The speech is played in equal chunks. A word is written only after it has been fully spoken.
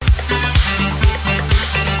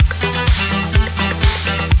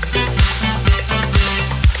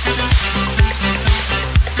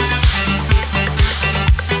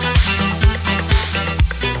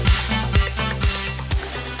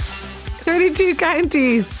32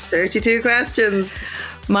 counties. 32 questions.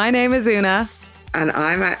 My name is Una. And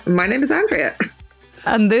my name is Andrea.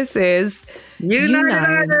 And this is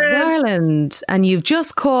United Ireland. And you've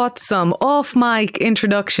just caught some off-mic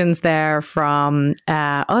introductions there from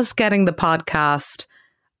us getting the podcast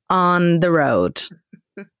on the road.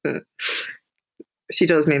 She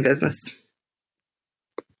does mean business.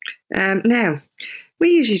 Now, we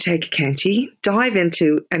usually take a county, dive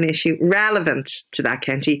into an issue relevant to that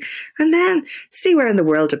county, and then see where in the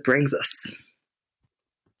world it brings us.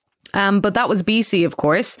 But that was BC, of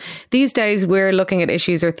course. These days, we're looking at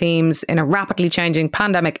issues or themes in a rapidly changing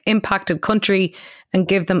pandemic-impacted country and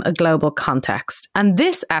give them a global context. And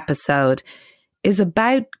this episode is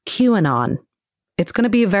about QAnon. It's going to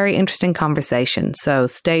be a very interesting conversation, so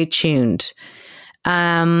stay tuned.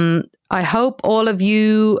 I hope all of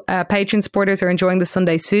you Patreon supporters are enjoying the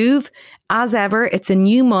Sunday Soothe. As ever, it's a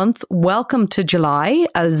new month. Welcome to July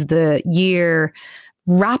as the year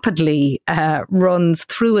rapidly runs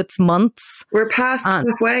through its months. We're past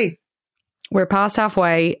halfway. We're past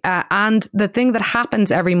halfway. And the thing that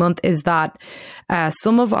happens every month is that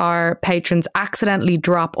some of our patrons accidentally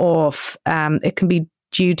drop off. It can be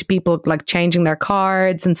due to people like changing their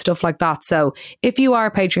cards and stuff like that. So if you are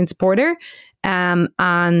a Patreon supporter,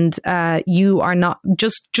 and you are not,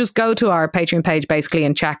 just go to our Patreon page basically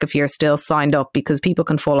and check if you're still signed up, because people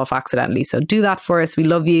can fall off accidentally. So do that for us. We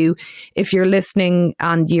love you. If you're listening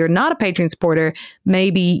and you're not a Patreon supporter,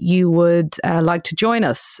 maybe you would like to join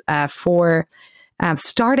us for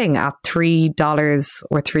starting at $3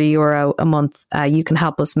 or €3 a month. You can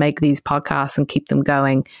help us make these podcasts and keep them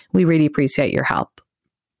going. We really appreciate your help.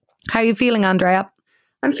 How are you feeling, Andrea?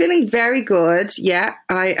 I'm feeling very good. Yeah,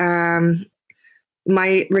 I am.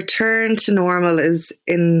 My return to normal is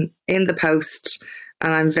in the post,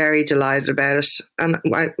 and I'm very delighted about it. And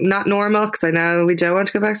I'm not normal because I know we don't want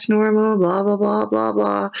to go back to normal, blah, blah, blah, blah,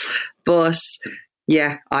 blah. But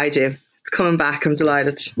yeah, I do. It's coming back. I'm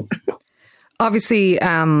delighted. Obviously,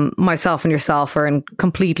 myself and yourself are in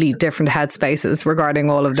completely different headspaces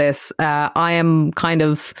regarding all of this. I am kind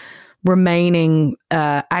of remaining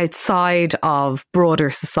outside of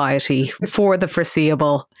broader society for the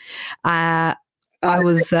foreseeable. I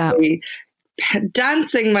was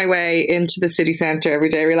dancing my way into the city centre every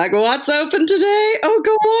day. We're like, what's open today? Oh,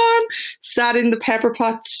 go on. Sat in the pepper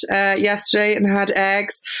pot yesterday and had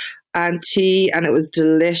eggs and tea, and it was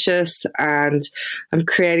delicious. And I'm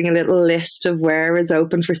creating a little list of where is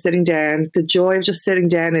open for sitting down. The joy of just sitting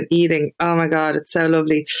down and eating. Oh my God, it's so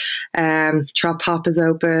lovely. Trop Hop is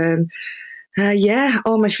open.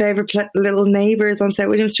 All my favourite little neighbours on South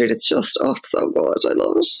William Street. It's just, it's so good. I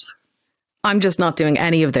love it. I'm just not doing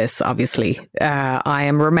any of this, obviously. I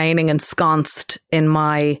am remaining ensconced in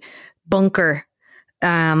my bunker.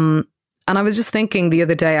 And I was just thinking the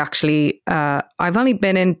other day, actually, I've only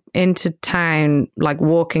been into town, like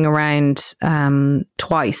walking around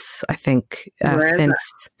twice, I think,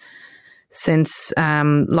 since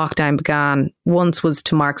lockdown began. Once was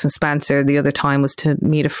to Marks and Spencer. The other time was to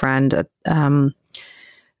meet a friend at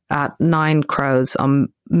Nine Crows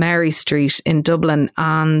on Mary Street in Dublin,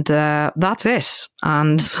 and that's it.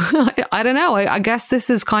 And I don't know, I guess this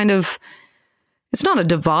is kind of, it's not a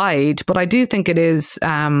divide, but I do think it is.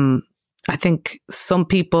 I think some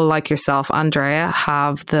people like yourself, Andrea,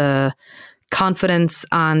 have the confidence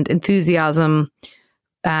and enthusiasm,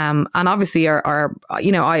 and obviously are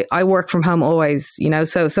I work from home always,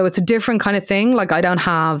 so it's a different kind of thing. Like, I don't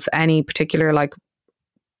have any particular like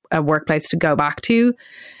a workplace to go back to.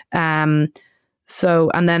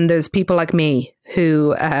 So, and then there's people like me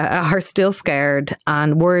who are still scared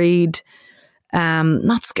and worried.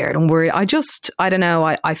 Not scared and worried. I don't know.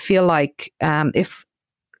 I feel like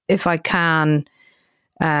if I can,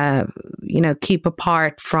 keep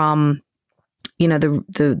apart from,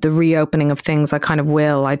 the reopening of things, I kind of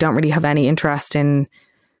will. I don't really have any interest in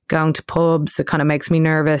going to pubs. It kind of makes me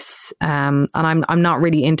nervous. And I'm not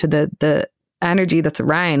really into the energy that's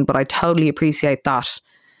around, but I totally appreciate that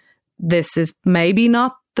this is maybe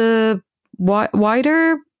not the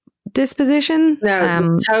wider disposition.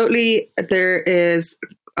 No, totally.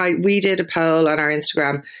 We did a poll on our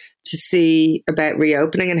Instagram to see about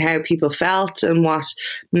reopening and how people felt and what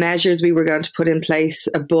measures we were going to put in place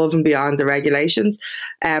above and beyond the regulations.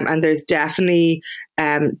 And there's definitely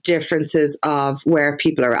differences of where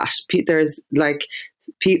people are at. There's like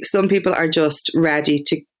some people are just ready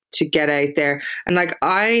to get out there, and like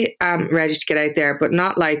I am ready to get out there, but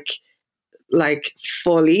not like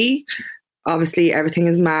fully. Obviously, everything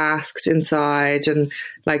is masked inside, and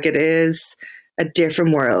like it is a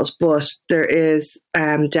different world. But there is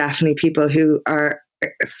definitely people who are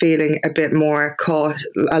feeling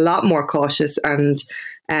a lot more cautious and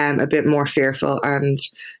a bit more fearful, and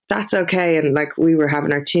that's okay. And like, we were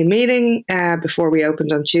having our team meeting before we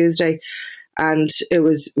opened on Tuesday, and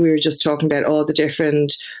we were just talking about all the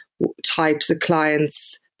different types of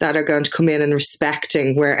clients that are going to come in and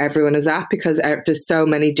respecting where everyone is at, because there's so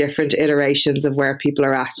many different iterations of where people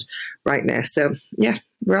are at right now. So yeah,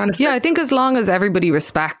 we're on. Yeah, I think as long as everybody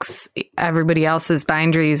respects everybody else's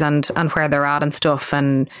boundaries and where they're at and stuff,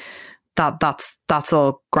 and that's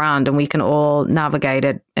all grand, and we can all navigate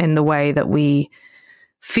it in the way that we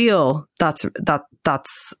feel that's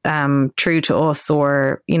true to us,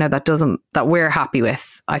 or that we're happy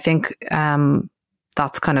with. I think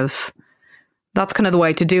that's kind of the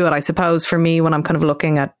way to do it, I suppose. For me, when I'm kind of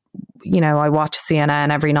looking at, I watch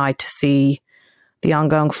CNN every night to see the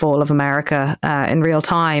ongoing fall of America in real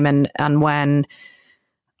time, and when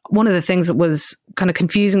one of the things that was kind of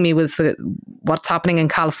confusing me was what's happening in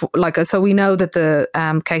California. So we know that the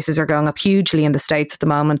cases are going up hugely in the States at the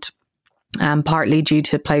moment, partly due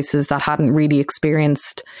to places that hadn't really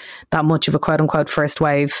experienced that much of a quote unquote first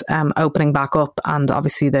wave opening back up. And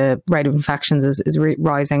obviously the rate of infections is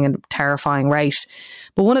rising at a terrifying rate.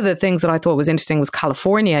 But one of the things that I thought was interesting was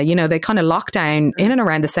California. They kind of locked down in and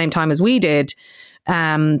around the same time as we did,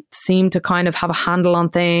 seemed to kind of have a handle on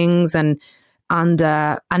things, and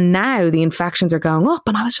now the infections are going up.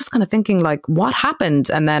 And I was just kind of thinking, like, what happened?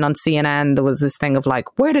 And then on CNN, there was this thing of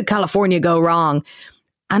like, where did California go wrong?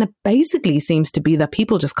 And it basically seems to be that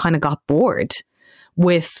people just kind of got bored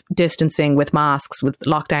with distancing, with masks, with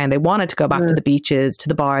lockdown. They wanted to go back to the beaches, to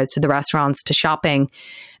the bars, to the restaurants, to shopping.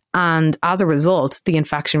 And as a result, the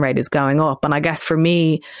infection rate is going up. And I guess for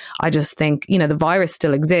me, I just think, the virus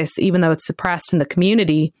still exists, even though it's suppressed in the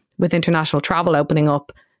community. With international travel opening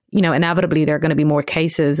up, inevitably there are going to be more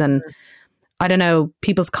cases. And I don't know,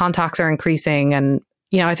 people's contacts are increasing, and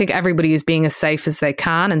I think everybody is being as safe as they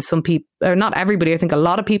can. And some people, or not everybody, I think a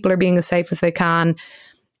lot of people are being as safe as they can.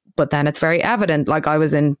 But then it's very evident. Like, I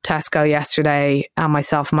was in Tesco yesterday, and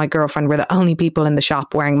myself and my girlfriend were the only people in the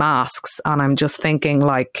shop wearing masks. And I'm just thinking,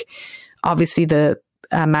 like, obviously the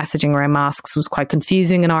messaging around masks was quite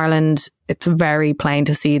confusing in Ireland. It's very plain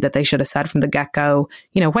to see that they should have said from the get-go,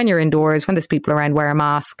 when you're indoors, when there's people around, wear a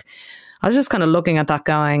mask. I was just kind of looking at that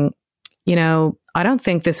going, I don't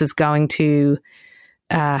think this is going to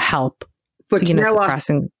help. But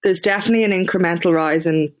suppressing. There's definitely an incremental rise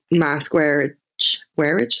in mask wearage,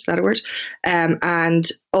 is that a word?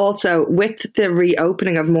 And also with the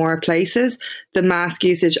reopening of more places, the mask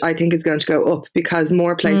usage, I think, is going to go up, because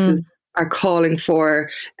more places are calling for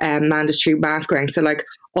mandatory mask wearing. So like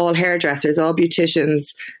all hairdressers, all beauticians.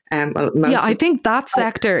 I think that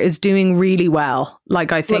sector is doing really well.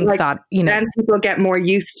 Like, I think that, then people get more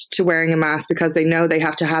used to wearing a mask because they know they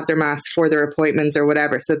have to have their mask for their appointments or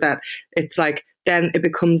whatever. So that it's like, then it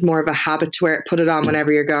becomes more of a habit to put it on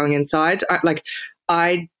whenever you're going inside.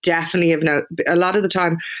 I definitely have a lot of the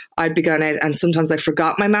time I'd be going out and sometimes I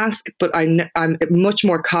forgot my mask, but I'm much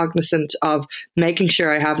more cognizant of making sure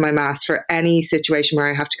I have my mask for any situation where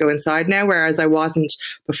I have to go inside now, whereas I wasn't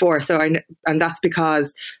before. So and that's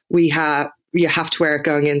because you have to wear it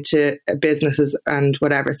going into businesses and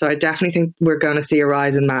whatever. So I definitely think we're going to see a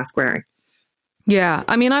rise in mask wearing. Yeah.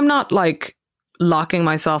 I mean, I'm not like locking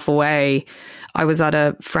myself away. I was at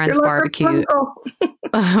a friend's barbecue.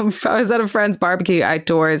 I was at a friend's barbecue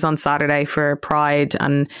outdoors on Saturday for Pride,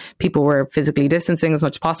 and people were physically distancing as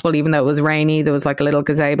much as possible, even though it was rainy. There was like a little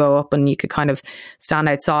gazebo up and you could kind of stand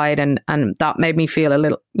outside, and that made me feel a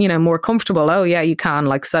little, more comfortable. Oh yeah, you can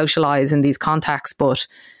like socialize in these contexts. But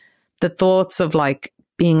the thoughts of like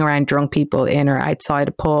being around drunk people in or outside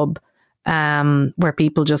a pub, where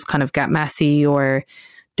people just kind of get messy or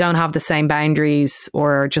don't have the same boundaries,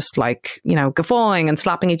 or just like, guffawing and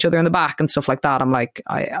slapping each other in the back and stuff like that. I'm like,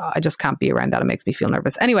 I just can't be around that. It makes me feel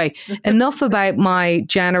nervous. Anyway, enough about my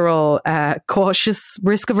general cautious,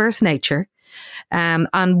 risk-averse nature. And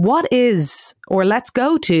let's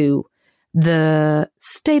go to the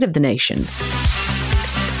state of the nation.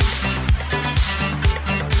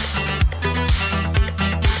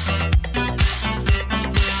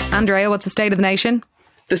 Andrea, what's the state of the nation?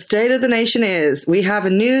 The state of the nation is we have a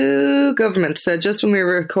new government. So just when we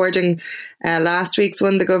were recording last week's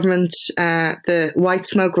one, the government, the white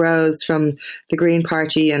smoke rose from the Green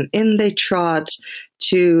Party, and in they trod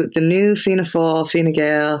to the new Fianna Fáil, Fine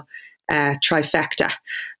Gael trifecta.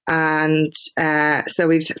 And so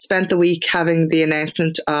we've spent the week having the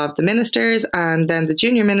announcement of the ministers and then the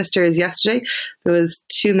junior ministers yesterday. There was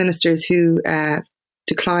 2 ministers who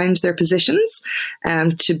declined their positions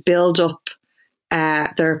to build up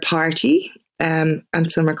their party and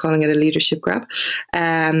some are calling it a leadership grab.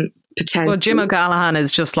 Potentially. Well, Jim O'Callaghan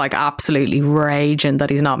is just like absolutely raging that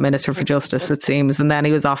he's not Minister for Justice, it seems. And then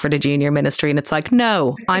he was offered a junior ministry, and it's like,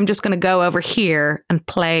 no, I'm just going to go over here and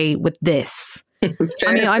play with this.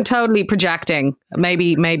 I mean, I'm totally projecting.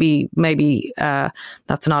 Maybe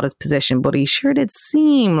that's not his position, but he sure did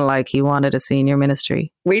seem like he wanted a senior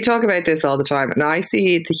ministry. We talk about this all the time, and I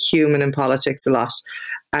see the human in politics a lot.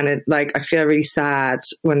 And it, like, I feel really sad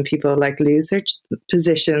when people like lose their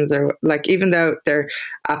positions, or like, even though they're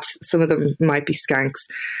some of them might be skanks,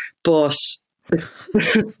 but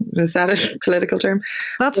is that a political term?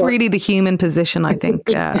 That's really the human position, I think,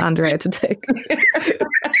 Andrea, to take.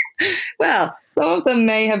 Well, some of them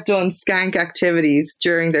may have done skank activities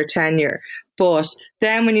during their tenure, but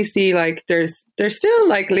then when you see like they're still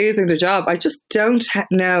like losing their job, I just don't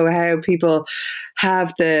know how people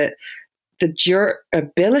have the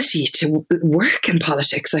ability to work in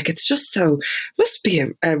politics. Like, it's just must be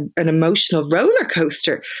an emotional roller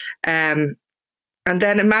coaster. And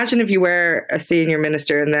then imagine if you were a senior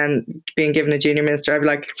minister and then being given a junior minister. I'd be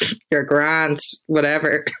like, you're grand,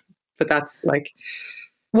 whatever. But that's like...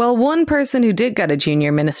 Well, one person who did get a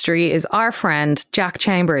junior ministry is our friend, Jack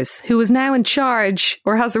Chambers, who is now in charge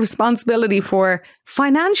or has the responsibility for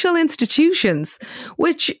financial institutions,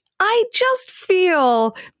 which I just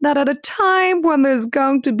feel that at a time when there's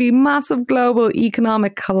going to be massive global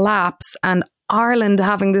economic collapse and Ireland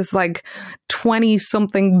having this like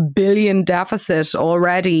 20-something billion deficit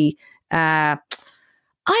already, I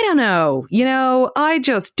don't know. I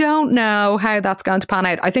just don't know how that's going to pan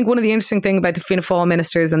out. I think one of the interesting things about the Fianna Fáil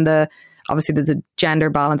ministers, and obviously there's a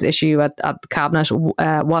gender balance issue at the cabinet,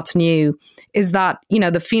 what's new, is that,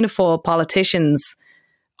 the Fianna Fáil politicians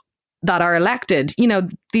that are elected,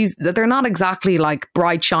 they're not exactly like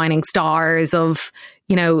bright shining stars of,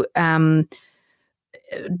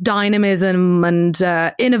 dynamism and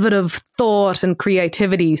innovative thought and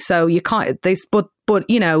creativity. So you can't, but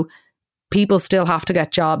people still have to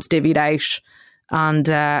get jobs divvied out.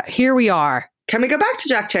 And here we are. Can we go back to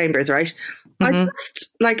Jack Chambers, right? Mm-hmm. I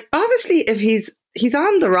just, like, obviously if he's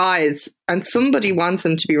on the rise and somebody wants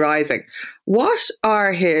him to be rising, what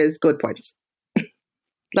are his good points?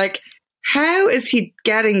 Like, how is he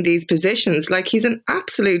getting these positions? Like, he's an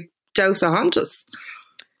absolute dos of Hontus.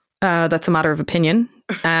 That's a matter of opinion.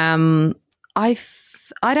 I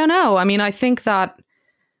don't know. I mean, I think that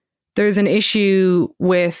there's an issue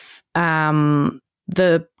with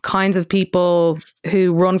the kinds of people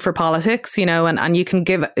who run for politics, and you can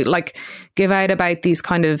give out about these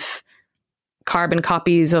kind of carbon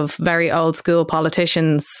copies of very old school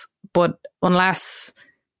politicians, but unless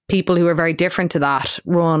people who are very different to that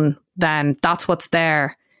run, then that's what's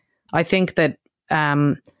there. I think that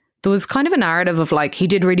there was kind of a narrative of like, he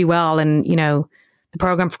did really well in, the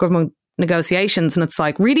programme for government negotiations, and it's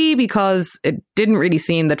like, really, because it didn't really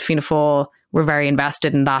seem that Fianna Fáil were very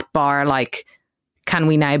invested in that bar. Like, can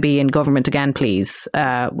we now be in government again, please?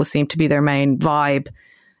 Seemed to be their main vibe.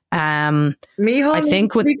 I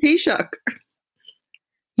think with Taoiseach.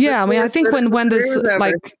 Yeah, I mean, I think when there's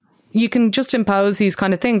like, you can just impose these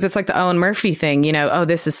kind of things. It's like the Owen Murphy thing,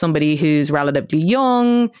 this is somebody who's relatively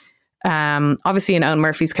young. Obviously in Owen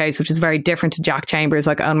Murphy's case, which is very different to Jack Chambers,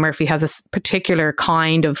 like Owen Murphy has a particular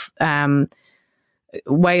kind of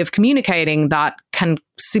way of communicating that can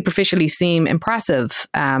superficially seem impressive,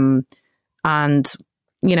 and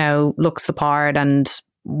looks the part and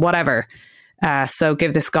whatever. So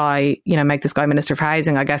give this guy, make this guy Minister for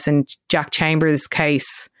Housing. I guess in Jack Chambers'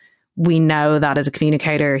 case, we know that as a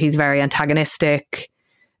communicator, he's very antagonistic,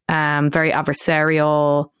 very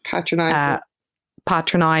adversarial,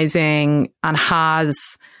 patronizing, and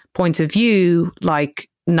has points of view like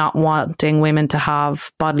not wanting women to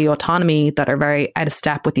have bodily autonomy that are very out of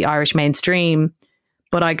step with the Irish mainstream.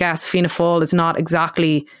 But I guess Fianna Fáil is not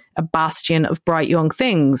exactly a bastion of bright young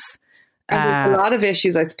things. And there's a lot of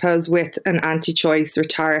issues, I suppose, with an anti-choice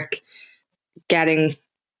rhetoric getting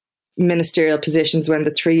ministerial positions when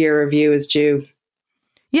the 3-year review is due.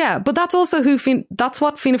 Yeah, but that's also that's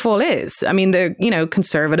what Fianna Fáil is. I mean, they're,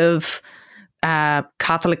 conservative,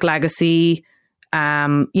 Catholic legacy,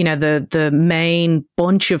 the main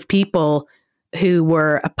bunch of people who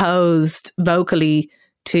were opposed vocally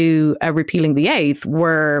to repealing the Eighth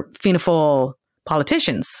were Fianna Fáil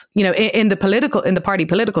politicians. In the party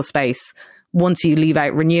political space, once you leave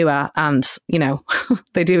out Renua, and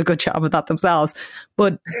they do a good job of that themselves,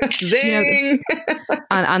 but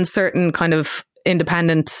and certain kind of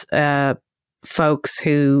independent folks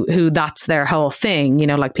who that's their whole thing,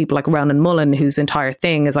 like people like Ronan Mullen, whose entire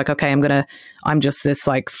thing is like, okay, I'm just this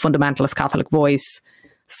like fundamentalist Catholic voice.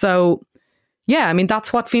 So yeah, I mean,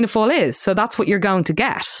 that's what Fianna Fáil is. So that's what you're going to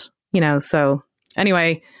get, So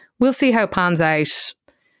anyway, we'll see how it pans out.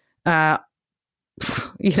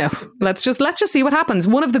 Let's just see what happens.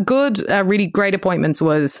 One of the good, really great appointments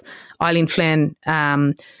was Eileen Flynn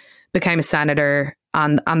became a senator,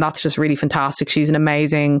 and that's just really fantastic. She's an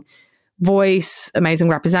amazing voice, amazing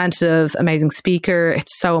representative, amazing speaker.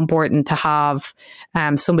 It's so important to have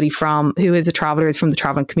somebody who is a traveller, is from the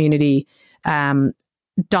travelling community,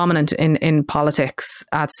 dominant in politics.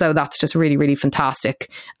 So that's just really, really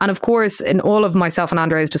fantastic. And of course, in all of myself and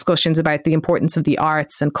Andrea's discussions about the importance of the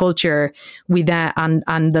arts and culture, we then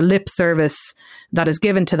and the lip service that is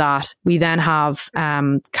given to that, we then have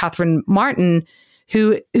Catherine Martin,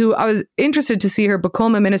 who I was interested to see her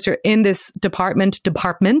become a minister in this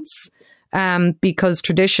departments, because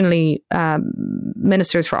traditionally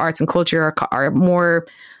ministers for arts and culture are more,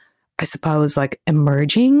 I suppose, like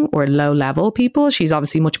emerging or low level people. She's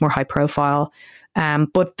obviously much more high profile.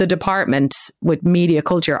 But the department with media,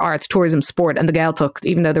 culture, arts, tourism, sport, and the Gaeltacht,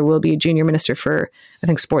 even though there will be a junior minister for, I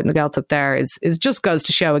think, sport and the Gaeltacht there, is just goes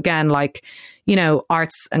to show again, like,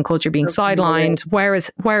 arts and culture being sidelined. Where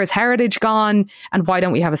is heritage gone? And why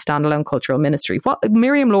don't we have a standalone cultural ministry? What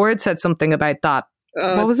Miriam Lord said something about that.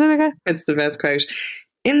 What was it again? It's the best quote.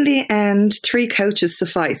 In the end, 3 coaches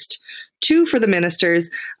sufficed. 2 for the ministers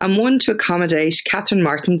and 1 to accommodate Catherine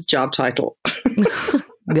Martin's job title.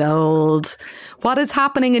 Gold. What is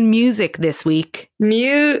happening in music this week?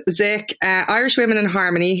 Music. Irish Women in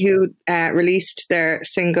Harmony, who released their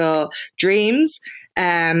single Dreams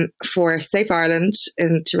for Safe Ireland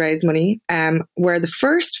to raise money, were the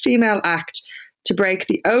first female act to break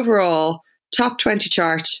the overall top 20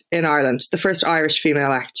 chart in Ireland, the first Irish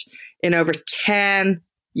female act in over 10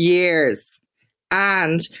 years.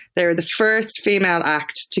 And they were the first female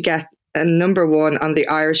act to get a number 1 on the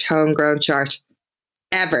Irish homegrown chart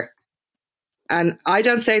ever. And I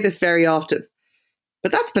don't say this very often,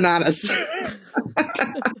 but that's bananas.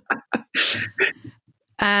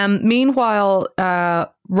 Meanwhile,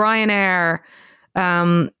 Ryanair,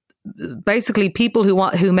 basically people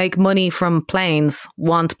who make money from planes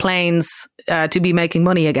want planes to be making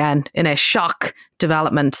money again in a shock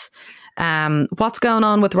development. What's going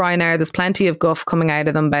on with Ryanair? There's plenty of guff coming out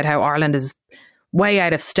of them about how Ireland is way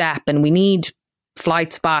out of step and we need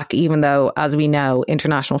flights back, even though, as we know,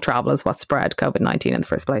 international travel is what spread COVID-19 in the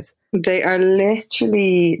first place. They are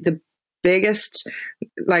literally the biggest,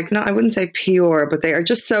 I wouldn't say PR, but they are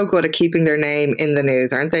just so good at keeping their name in the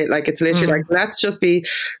news, aren't they? Like, it's literally let's just be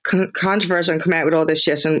controversial and come out with all this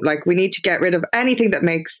shit. And we need to get rid of anything that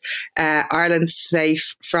makes Ireland safe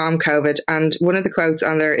from COVID. And one of the quotes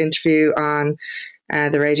on their interview on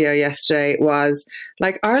the radio yesterday was,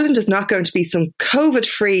 Ireland is not going to be some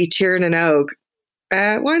COVID-free Tír na nÓg.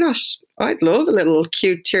 Why not? I'd love a little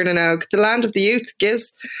cute Tír na nÓg, the land of the youth,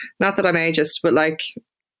 Giz. Not that I'm ageist, but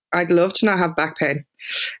I'd love to not have back pain.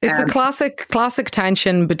 It's a classic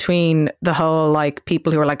tension between the whole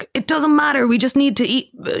people who are like, it doesn't matter, we just need to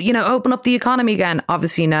eat, open up the economy again.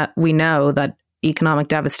 Obviously, we know that economic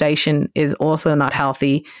devastation is also not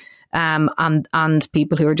healthy. And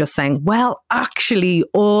people who are just saying, well, actually,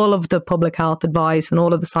 all of the public health advice and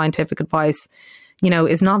all of the scientific advice,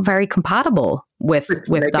 is not very compatible with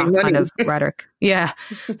that kind of rhetoric. Yeah.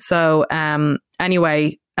 So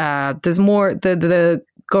anyway, there's more. The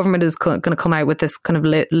government is going to come out with this kind of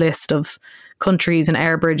list of countries and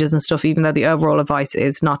air bridges and stuff, even though the overall advice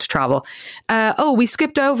is not to travel. We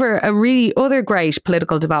skipped over a really other great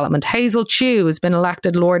political development. Hazel Chu has been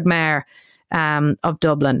elected Lord Mayor of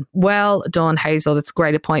Dublin. Well done, Hazel. That's a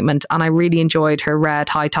great appointment. And I really enjoyed her red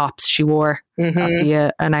high tops she wore at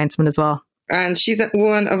the announcement as well. And she's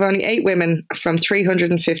one of only 8 women from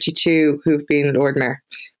 352 who've been Lord Mayor,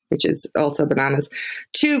 which is also bananas.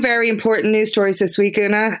 2 very important news stories this week,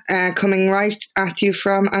 Una, coming right at you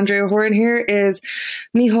from Andrea Horan here, is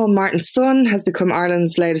Micheál Martin's son has become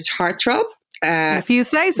Ireland's latest heartthrob. If you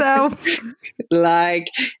say so.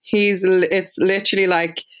 It's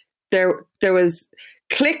literally there was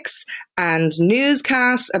clicks and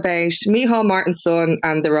newscasts about Micheál Martin's son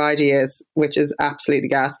and their ideas, which is absolutely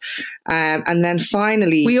gas. And then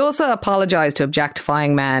finally, we also apologise to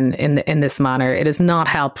objectifying men in this manner. It is not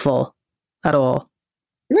helpful at all.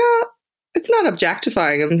 Well, it's not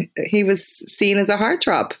objectifying him. He was seen as a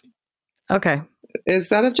heartthrob. Okay, is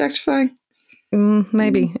that objectifying?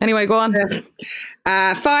 Maybe. Anyway, go on.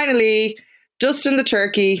 Finally, Dustin the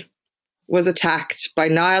turkey was attacked by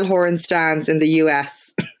Niall Horan stands in the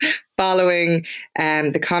US following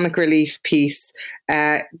the comic relief piece.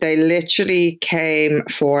 They literally came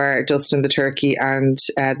for Dustin the turkey and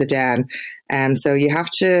the Den. So you have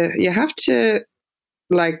to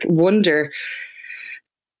wonder,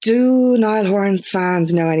 do Niall Horan's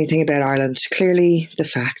fans know anything about Ireland? Clearly, the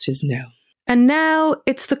fact is no. And now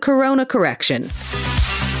it's the Corona Correction.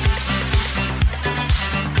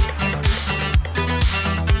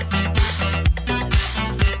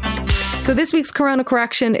 So this week's Corona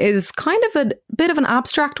Correction is kind of a bit of an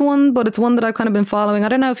abstract one, but it's one that I've kind of been following. I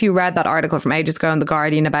don't know if you read that article from ages ago in The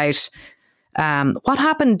Guardian about what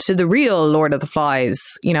happened to the real Lord of the Flies.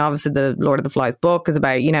 You know, obviously the Lord of the Flies book is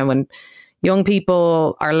about, you know, when young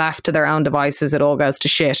people are left to their own devices, it all goes to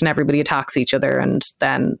shit and everybody attacks each other. And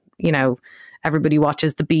then, you know, everybody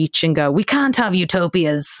watches The Beach and go, we can't have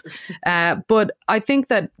utopias. But I think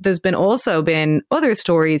that there's also been other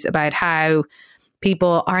stories about how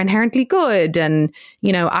people are inherently good and,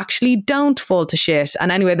 you know, actually don't fall to shit.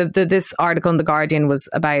 And anyway, this article in The Guardian was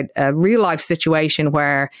about a real life situation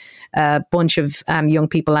where a bunch of young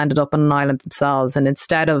people ended up on an island themselves. And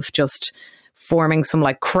instead of just forming some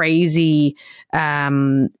like crazy,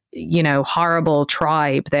 you know, horrible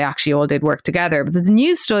tribe, they actually all did work together. But there's a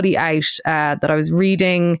new study out that I was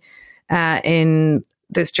reading in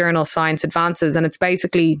this journal, Science Advances, and it's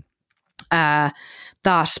basically that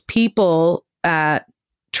people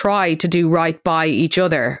try to do right by each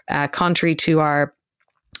other, contrary to our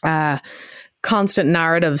constant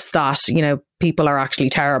narratives that, you know, people are actually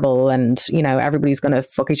terrible and, you know, everybody's going to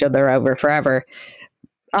fuck each other over forever.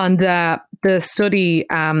 And the study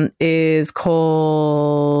is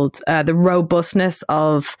called The Robustness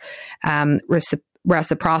of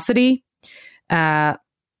Reciprocity.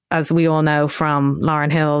 As we all know from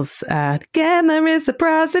Lauryn Hill's Get My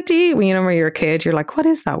Reciprocity. When you know when you're a kid, you're like, what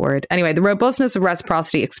is that word? Anyway, the robustness of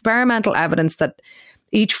reciprocity, experimental evidence that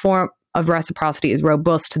each form of reciprocity is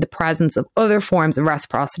robust to the presence of other forms of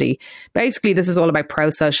reciprocity. Basically, this is all about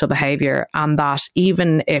pro-social behavior, and that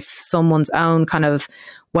even if someone's own kind of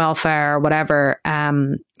welfare or whatever,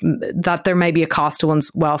 that there may be a cost to one's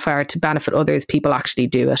welfare to benefit others, people actually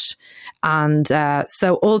do it. And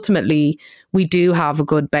so ultimately, we do have a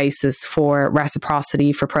good basis for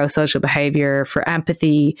reciprocity, for pro-social behavior, for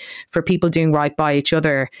empathy, for people doing right by each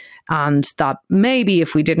other. And that maybe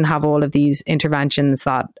if we didn't have all of these interventions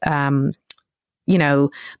that, you know,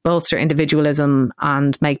 bolster individualism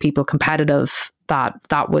and make people competitive,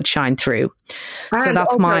 that would shine through. And so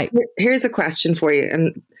that's here's a question for you.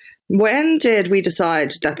 And when did we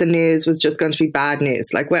decide that the news was just going to be bad news?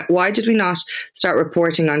 Like, why did we not start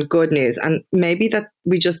reporting on good news? And maybe that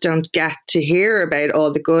we just don't get to hear about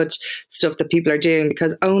all the good stuff that people are doing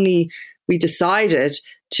because only we decided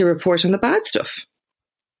to report on the bad stuff.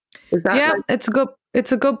 Is that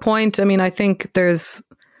it's a good point. I mean, I think there's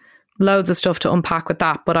loads of stuff to unpack with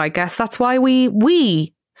that, but I guess that's why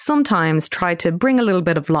we sometimes try to bring a little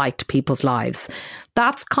bit of light to people's lives.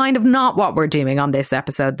 That's kind of not what we're doing on this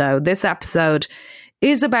episode, though. This episode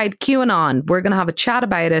is about QAnon. We're going to have a chat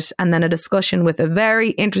about it and then a discussion with a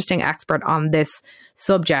very interesting expert on this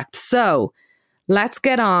subject. So let's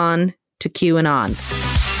get on to QAnon.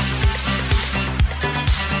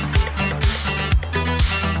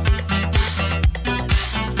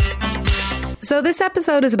 So this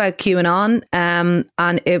episode is about QAnon,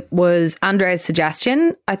 and it was Andrea's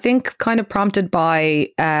suggestion, I think kind of prompted by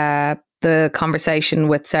the conversation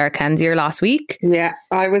with Sarah Kendzior last week. Yeah,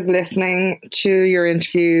 I was listening to your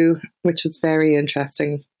interview, which was very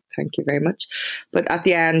interesting. Thank you very much. But at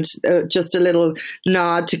the end, just a little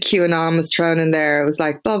nod to QAnon was thrown in there. It was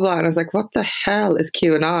like, blah, blah. And I was like, what the hell is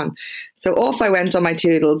QAnon? So off I went on my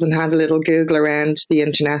toodles and had a little Google around the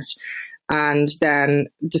internet, and then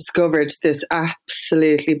discovered this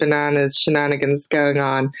absolutely bananas shenanigans going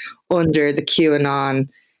on under the QAnon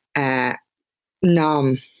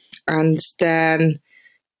nom. And then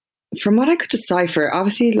from what I could decipher,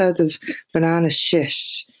 obviously loads of banana shit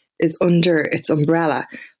is under its umbrella,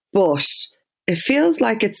 but it feels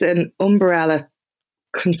like it's an umbrella.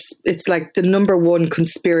 It's like the number one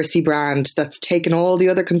conspiracy brand that's taken all the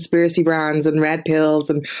other conspiracy brands and red pills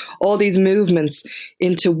and all these movements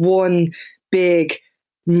into one big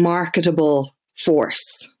marketable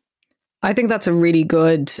force. I think that's a really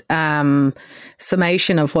good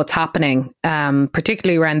summation of what's happening,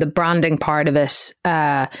 particularly around the branding part of it,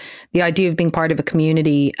 the idea of being part of a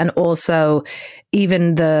community, and also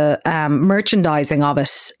even the merchandising of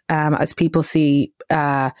it, as people see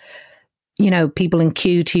people in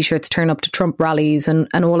Q t-shirts turn up to Trump rallies and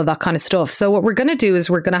all of that kind of stuff. So what we're going to do is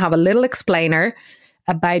we're going to have a little explainer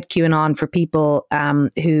about QAnon for people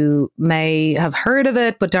who may have heard of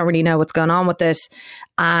it but don't really know what's going on with it.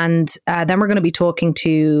 And then we're going to be talking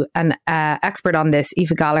to an expert on this,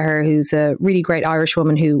 Aoife Gallagher, who's a really great Irish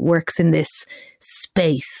woman who works in this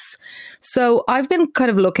space. So I've been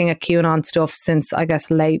kind of looking at QAnon stuff since, I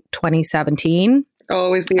guess, late 2017.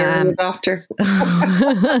 Always the early adopter.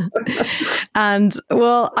 And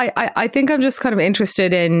well, I think I'm just kind of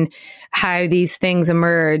interested in how these things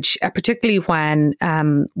emerge, particularly when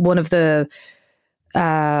one of the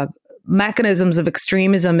mechanisms of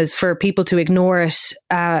extremism is for people to ignore it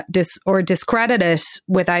or discredit it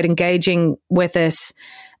without engaging with it,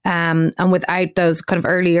 and without those kind of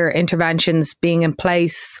earlier interventions being in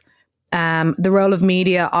place. The role of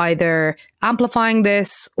media either amplifying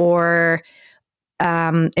this or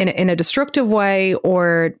in a destructive way,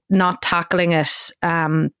 or not tackling it,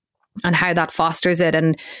 and how that fosters it.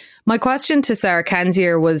 And my question to Sarah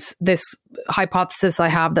Kendzior was this hypothesis I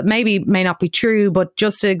have that may not be true, but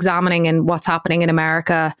just examining in what's happening in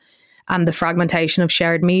America and the fragmentation of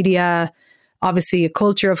shared media, obviously a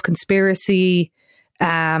culture of conspiracy,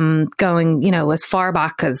 going, as far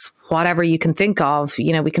back as whatever you can think of.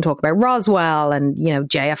 We can talk about Roswell and,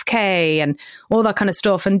 JFK and all that kind of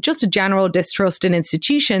stuff, and just a general distrust in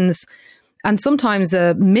institutions. And sometimes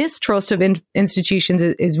a mistrust of institutions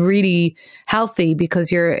is really healthy,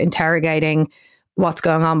 because you're interrogating what's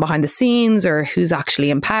going on behind the scenes, or who's actually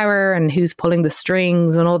in power and who's pulling the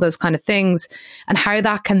strings and all those kind of things, and how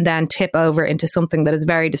that can then tip over into something that is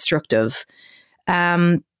very destructive.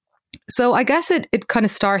 So I guess it kind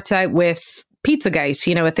of starts out with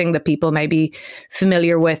Pizzagate, a thing that people may be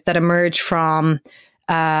familiar with, that emerged from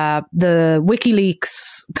the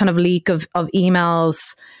WikiLeaks kind of leak of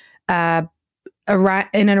emails in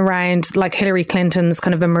and around like Hillary Clinton's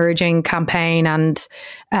kind of emerging campaign, and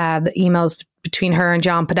the emails between her and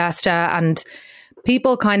John Podesta, and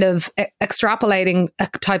people kind of extrapolating a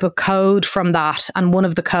type of code from that. And one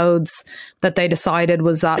of the codes that they decided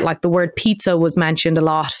was that like the word pizza was mentioned a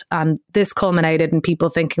lot. And this culminated in people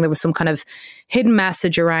thinking there was some kind of hidden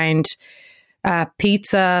message around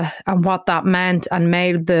pizza and what that meant, and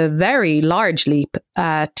made the very large leap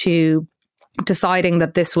to deciding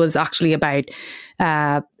that this was actually about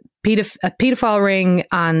a pedophile ring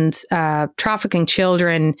and trafficking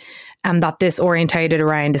children, and that this orientated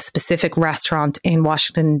around a specific restaurant in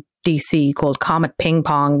Washington, D.C. called Comet Ping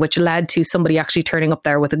Pong, which led to somebody actually turning up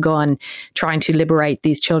there with a gun, trying to liberate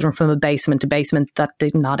these children from a basement that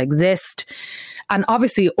did not exist. And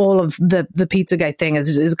obviously all of the Pizzagate thing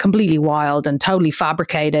is completely wild and totally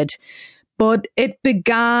fabricated. But it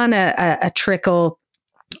began a trickle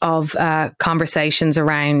of conversations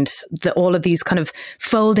around all of these kind of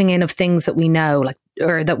folding in of things that we know,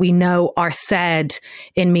 or that we know are said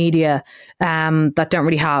in media, that don't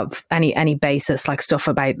really have any basis, like stuff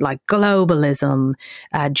about like globalism,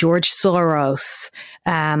 George Soros,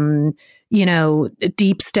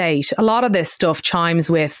 deep state. A lot of this stuff chimes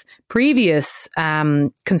with previous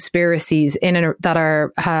conspiracies that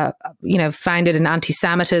are founded in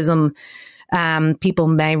anti-Semitism. People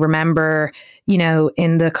may remember,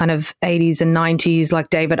 in the kind of 80s and 90s, like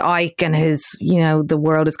David Icke and his, the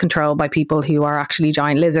world is controlled by people who are actually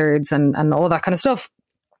giant lizards and all that kind of stuff.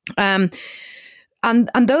 And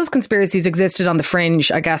those conspiracies existed on the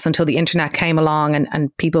fringe, I guess, until the internet came along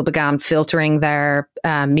and people began filtering their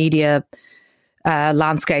media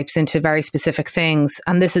landscapes into very specific things.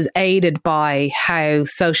 And this is aided by how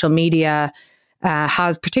social media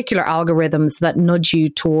has particular algorithms that nudge you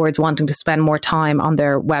towards wanting to spend more time on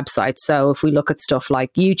their website. So if we look at stuff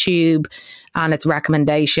like YouTube and its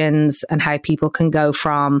recommendations, and how people can go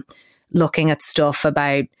from looking at stuff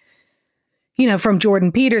about, from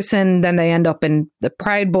Jordan Peterson, then they end up in the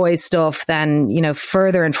Proud Boys stuff, then,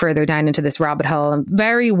 further and further down into this rabbit hole, and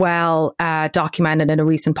very well documented in a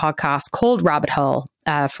recent podcast called Rabbit Hole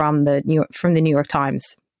from the New York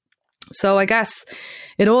Times. So I guess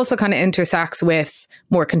it also kind of intersects with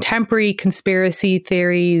more contemporary conspiracy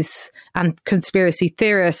theories and conspiracy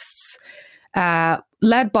theorists,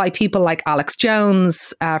 led by people like Alex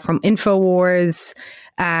Jones from InfoWars.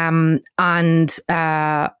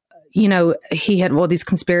 He had all these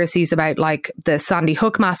conspiracies about like the Sandy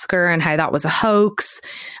Hook massacre and how that was a hoax,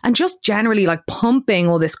 and just generally like pumping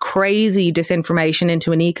all this crazy disinformation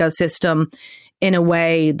into an ecosystem in a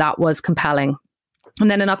way that was compelling. And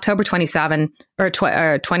then in October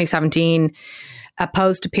 2017, a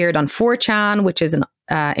post appeared on 4chan, which is an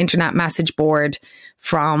internet message board,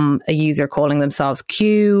 from a user calling themselves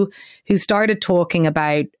Q, who started talking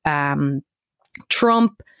about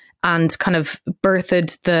Trump and kind of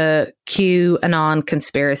birthed the QAnon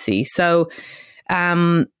conspiracy. So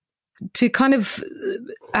to kind of,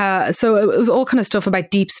 so it was all kind of stuff about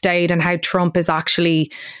deep state and how Trump is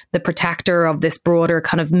actually the protector of this broader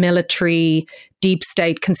kind of military deep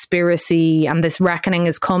state conspiracy, and this reckoning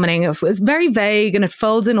is coming. It was very vague, and it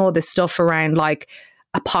folds in all this stuff around like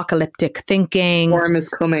apocalyptic thinking. Storm is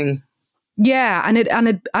coming. Yeah, and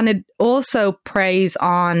it also preys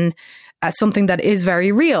on something that is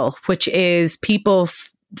very real, which is people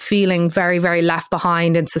feeling very, very left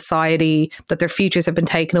behind in society, that their futures have been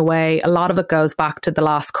taken away. A lot of it goes back to the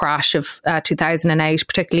last crash of 2008,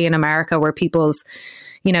 particularly in America, where people's,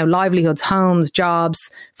 livelihoods, homes,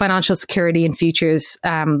 jobs, financial security and futures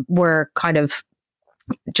were kind of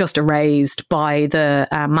just erased by the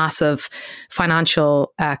massive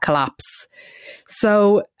financial collapse.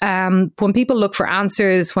 So when people look for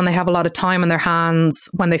answers, when they have a lot of time on their hands,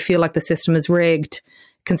 when they feel like the system is rigged,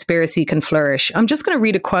 conspiracy can flourish. I'm just going to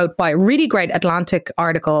read a quote by a really great Atlantic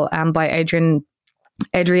article by Adrienne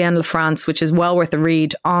LaFrance, which is well worth a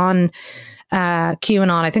read, on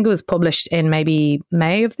QAnon. I think it was published in maybe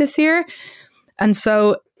May of this year. And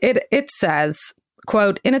so it says,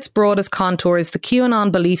 quote, "In its broadest contours, the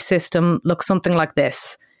QAnon belief system looks something like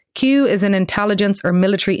this. Q is an intelligence or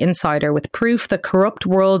military insider with proof that corrupt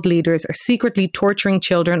world leaders are secretly torturing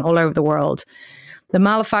children all over the world. The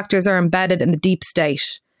malefactors are embedded in the deep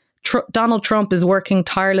state. Donald Trump is working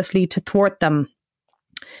tirelessly to thwart them.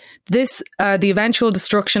 The eventual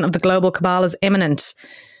destruction of the global cabal is imminent,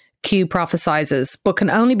 Q prophesizes, but can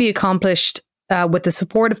only be accomplished with the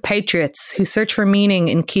support of patriots who search for meaning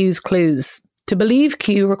in Q's clues. To believe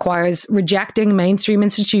Q requires rejecting mainstream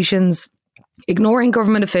institutions, ignoring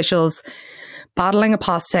government officials, battling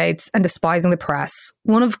apostates, and despising the press.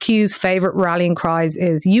 One of Q's favorite rallying cries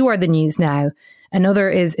is, 'You are the news now.' Another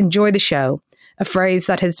is, 'Enjoy the show,' a phrase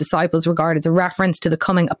that his disciples regard as a reference to the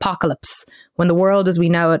coming apocalypse. When the world as we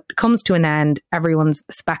know it comes to an end, everyone's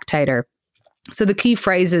a spectator." So the key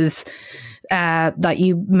phrases that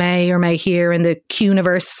you may or may hear in the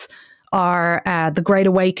Q-universe are the Great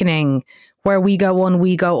Awakening, where we go one,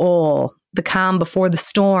 we go all, the calm before the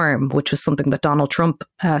storm, which was something that Donald Trump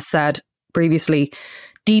said previously,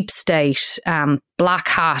 deep state, black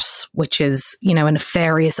hat, which is, a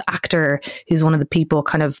nefarious actor who's one of the people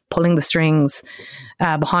kind of pulling the strings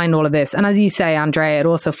behind all of this. And as you say, Andrea, it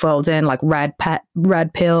also folds in like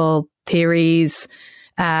red pill theories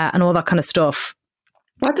and all that kind of stuff.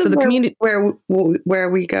 What does the community where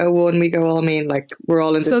we go one, we go all mean? Like we're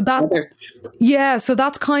all in this together? Yeah, so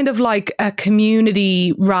that's kind of like a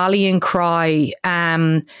community rallying cry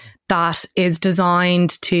that is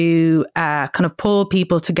designed to kind of pull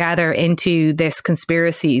people together into this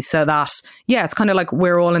conspiracy, so that, it's kind of like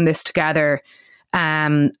we're all in this together,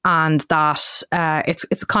 and that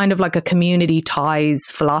it's kind of like a community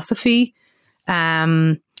ties philosophy.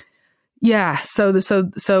 So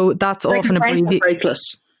that's like often abbreviated.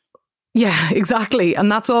 Yeah, exactly, and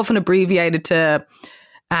that's often abbreviated to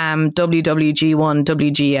WWG1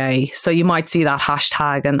 WGA. So you might see that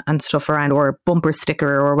hashtag and stuff around, or bumper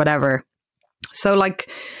sticker or whatever. So like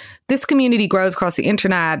this community grows across the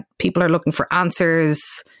internet. People are looking for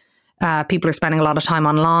answers. People are spending a lot of time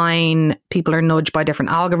online. People are nudged by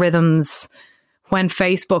different algorithms. When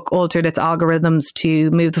Facebook altered its algorithms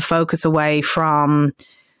to move the focus away from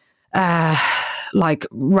like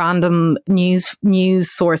random news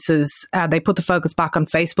sources, they put the focus back on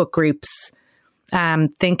Facebook groups,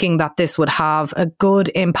 thinking that this would have a good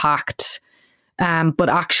impact, but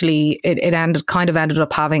actually it ended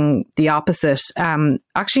up having the opposite.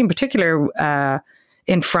 Actually, in particular,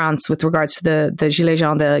 in France, with regards to the Gilets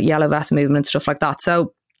jaunes, the yellow vest movement, stuff like that.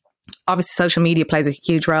 So obviously, social media plays a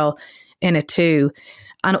huge role in it too,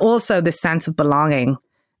 and also this sense of belonging.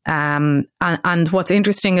 And what's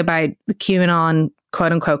interesting about the QAnon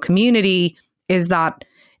quote unquote community is that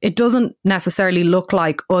it doesn't necessarily look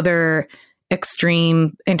like other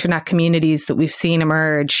extreme internet communities that we've seen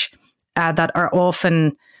emerge that are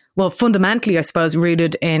often, fundamentally, I suppose,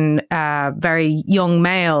 rooted in very young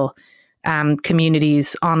male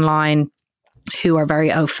communities online who are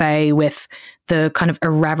very au fait with the kind of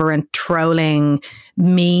irreverent, trolling,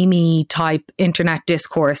 meme type internet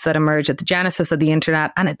discourse that emerged at the genesis of the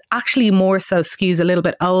internet. And it actually more so skews a little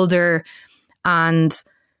bit older, and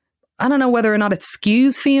I don't know whether or not it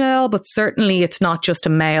skews female, but certainly it's not just a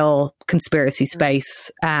male conspiracy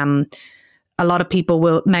space. A lot of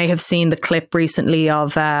people may have seen the clip recently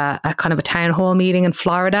of a kind of a town hall meeting in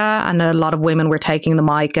Florida, and a lot of women were taking the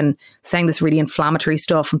mic and saying this really inflammatory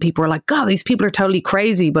stuff, and people were like, God, these people are totally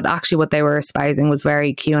crazy. But actually what they were espousing was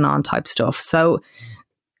very QAnon type stuff. So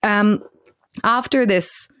after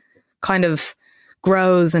this kind of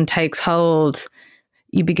grows and takes hold,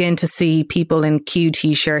 you begin to see people in Q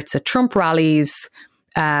t-shirts at Trump rallies,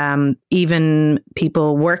 even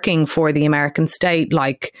people working for the American state,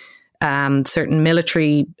 like certain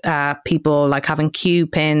military people, like having Q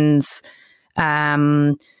pins.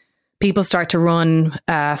 People start to run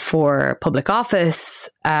for public office,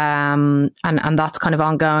 and that's kind of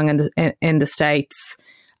ongoing in the States.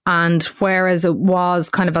 And whereas it was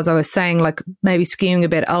kind of, as I was saying, like maybe skewing a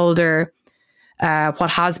bit older, what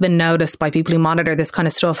has been noticed by people who monitor this kind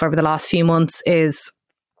of stuff over the last few months is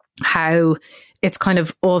how it's kind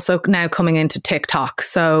of also now coming into TikTok.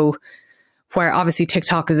 So where obviously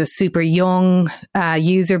TikTok is a super young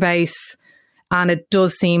user base, and it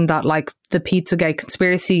does seem that like the Pizzagate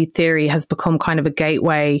conspiracy theory has become kind of a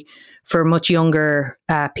gateway for much younger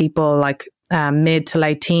people, like mid to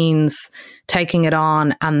late teens, taking it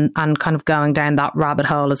on and kind of going down that rabbit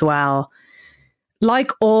hole as well.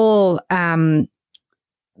 Like all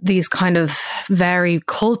these kind of very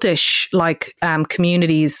cultish like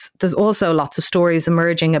communities, there's also lots of stories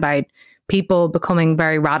emerging about people becoming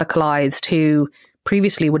very radicalized who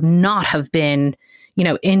previously would not have been, you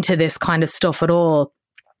know, into this kind of stuff at all,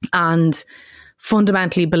 and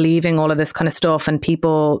fundamentally believing all of this kind of stuff, and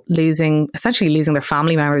people essentially losing their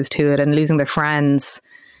family members to it and losing their friends.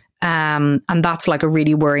 And that's like a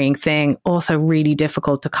really worrying thing, also really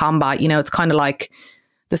difficult to combat. You know, it's kind of like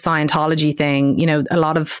the Scientology thing. You know, a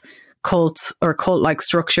lot of cults or cult-like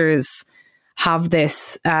structures have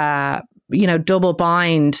this, you know, double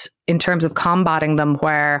bind in terms of combating them,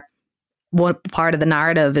 where one part of the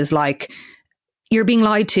narrative is like, you're being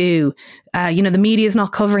lied to, you know, the media is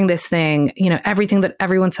not covering this thing, you know, everything that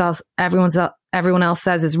everyone else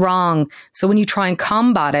says is wrong. So when you try and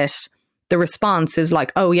combat it, the response is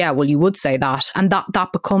like, oh yeah, well, you would say that. And that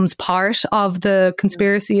becomes part of the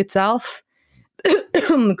conspiracy itself.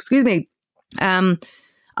 Excuse me. And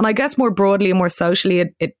I guess more broadly and more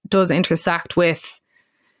socially, it does intersect with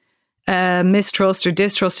mistrust or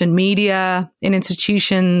distrust in media, in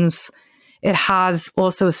institutions. It has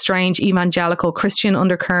also a strange evangelical Christian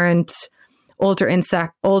undercurrent. Also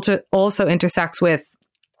intersects with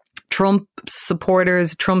Trump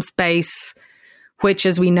supporters, Trump's base, which,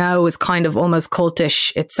 as we know, is kind of almost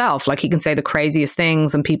cultish itself. Like, he can say the craziest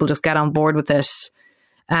things and people just get on board with it,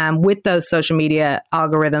 with those social media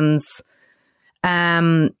algorithms.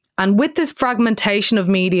 And with this fragmentation of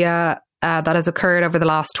media that has occurred over the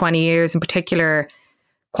last 20 years in particular,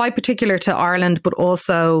 quite particular to Ireland, but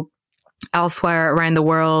also elsewhere around the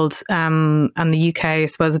world, and the UK, I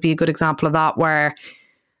suppose, would be a good example of that, where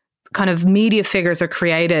kind of media figures are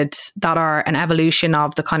created that are an evolution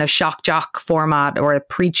of the kind of shock jock format, or a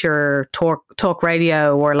preacher talk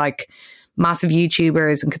radio, or like massive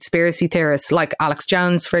YouTubers and conspiracy theorists like Alex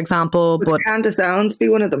Jones, for example. Would Candace Owens be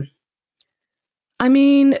one of them? I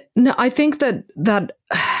mean, no, I think that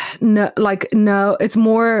no, it's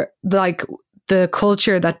more like the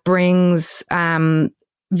culture that brings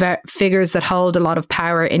figures that hold a lot of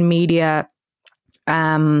power in media,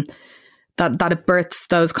 that it births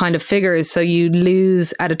those kind of figures. So you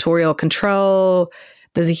lose editorial control.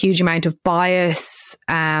 There's a huge amount of bias.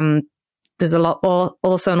 There's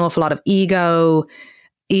also an awful lot of ego.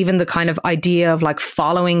 Even the kind of idea of like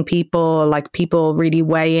following people, like people really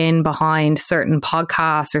weigh in behind certain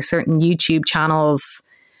podcasts or certain YouTube channels,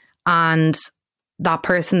 and that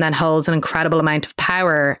person then holds an incredible amount of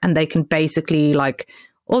power, and they can basically like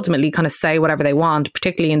ultimately kind of say whatever they want,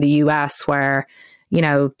 particularly in the US, where, you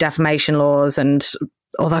know, defamation laws and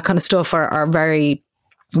all that kind of stuff are very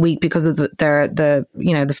weak because of the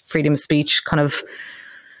you know, the freedom of speech kind of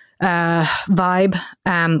vibe,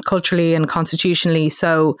 culturally and constitutionally.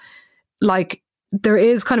 So like there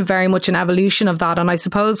is kind of very much an evolution of that. And I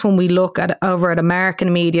suppose when we look at over at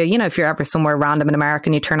American media, you know, if you're ever somewhere random in America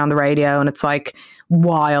and you turn on the radio and it's like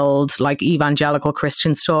wild, like evangelical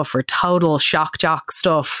Christian stuff or total shock jock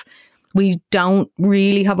stuff, we don't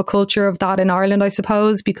really have a culture of that in Ireland, I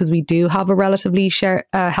suppose, because we do have a relatively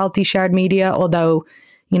healthy shared media, although,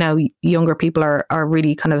 you know, younger people are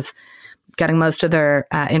really kind of getting most of their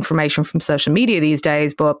information from social media these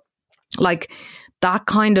days. But like that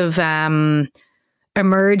kind of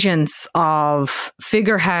emergence of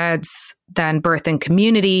figureheads then birthing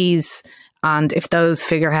communities, and if those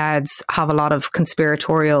figureheads have a lot of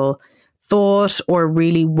conspiratorial thought or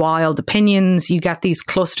really wild opinions, you get these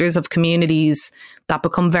clusters of communities that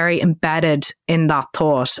become very embedded in that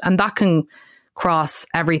thought. And that can cross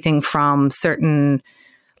everything from certain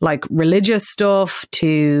like religious stuff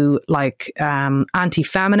to like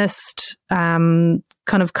anti-feminist kind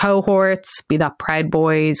of cohorts, be that Proud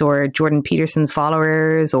Boys or Jordan Peterson's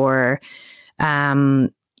followers, or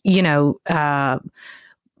you know,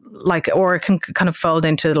 like, or it can kind of fold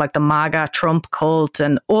into like the MAGA Trump cult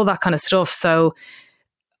and all that kind of stuff. So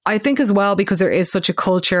I think as well, because there is such a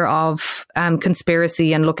culture of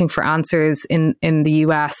conspiracy and looking for answers in the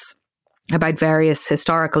US about various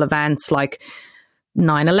historical events like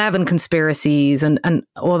 9/11 conspiracies and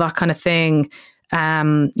all that kind of thing.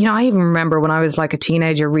 I even remember when I was like a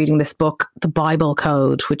teenager reading this book, The Bible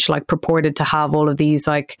Code, which like purported to have all of these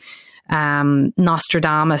like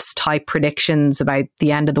Nostradamus type predictions about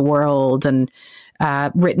the end of the world and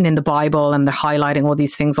written in the Bible, and they're highlighting all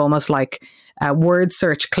these things almost like word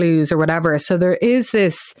search clues or whatever. So there is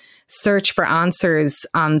this search for answers,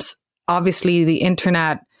 and obviously the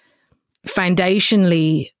internet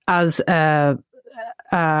foundationally as a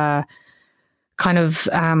kind of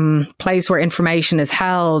place where information is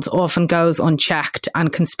held often goes unchecked,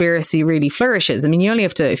 and conspiracy really flourishes. I mean, you only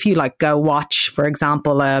have to, if you like go watch, for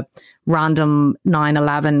example, a random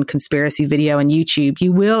 9/11 conspiracy video on YouTube,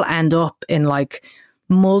 you will end up in like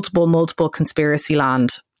multiple conspiracy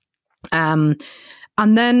land. And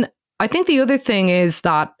then I think the other thing is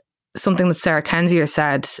that something that Sarah Kendzior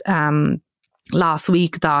said last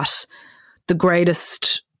week, that the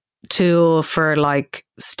greatest tool for like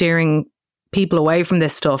steering people away from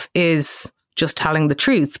this stuff is just telling the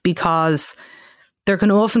truth, because there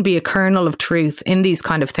can often be a kernel of truth in these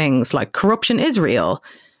kind of things. Like corruption is real.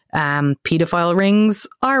 Pedophile rings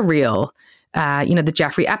are real. The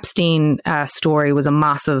Jeffrey Epstein story was a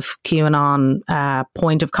massive QAnon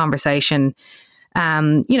point of conversation.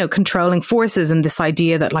 Controlling forces and this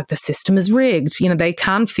idea that like the system is rigged, they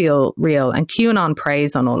can feel real, and QAnon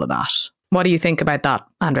preys on all of that. What do you think about that,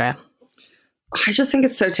 Andrea? I just think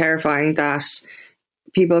it's so terrifying that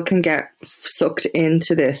people can get sucked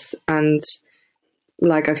into this, and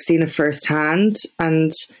like I've seen it firsthand,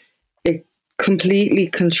 and it completely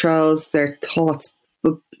controls their thoughts.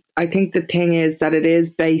 But I think the thing is that it is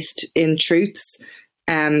based in truths,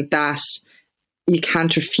 that you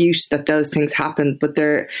can't refute that those things happen, but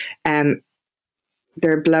they're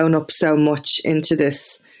blown up so much into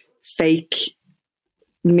this fake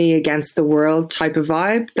me against the world type of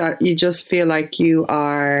vibe that you just feel like you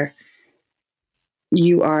are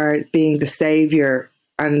being the savior,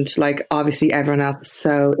 and like obviously everyone else is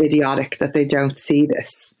so idiotic that they don't see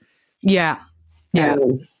this. Yeah.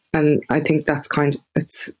 And I think that's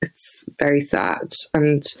it's very sad,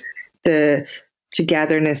 and the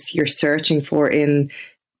togetherness you're searching for in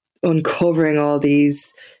uncovering all these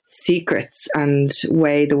secrets and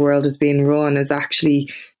way the world is being run is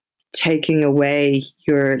actually taking away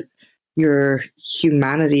your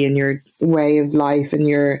humanity and your way of life and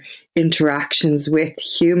your interactions with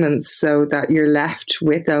humans, so that you're left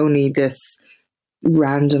with only this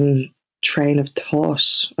random train of thought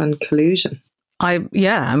and collusion. I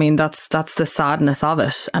mean, that's the sadness of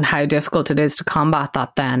it, and how difficult it is to combat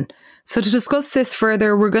that then. So to discuss this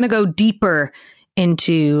further, we're going to go deeper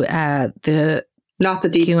into not the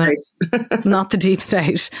deep state. Not the deep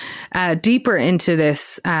state. Deeper into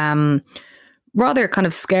this rather kind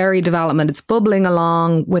of scary development. It's bubbling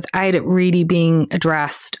along without it really being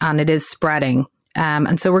addressed, and it is spreading.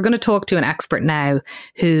 And so we're going to talk to an expert now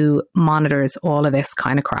who monitors all of this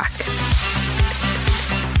kind of crack.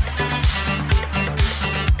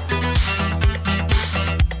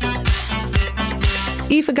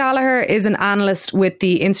 Aoife Gallagher is an analyst with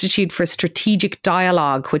the Institute for Strategic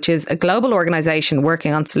Dialogue, which is a global organisation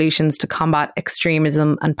working on solutions to combat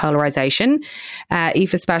extremism and polarisation.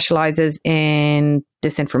 Aoife specialises in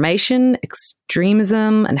disinformation,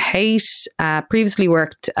 extremism and hate. Previously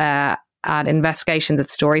worked at investigations at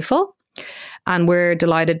Storyful. And we're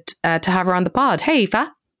delighted to have her on the pod. Hey, Aoife.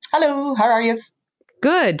 Hello, how are you?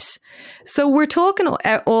 Good. So we're talking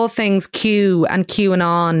all things Q and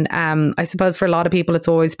QAnon. I suppose for a lot of people, it's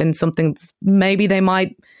always been something maybe they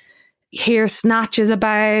might hear snatches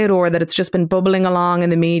about, or that it's just been bubbling along in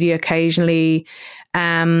the media occasionally.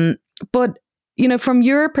 But, from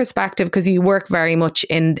your perspective, because you work very much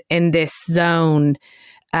in this zone,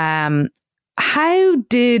 how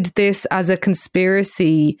did this as a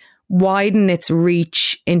conspiracy widen its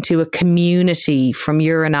reach into a community from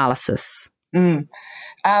your analysis?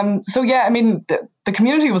 The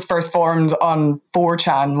community was first formed on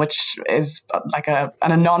 4chan, which is like an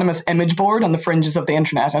anonymous image board on the fringes of the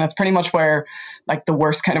internet. And it's pretty much where like the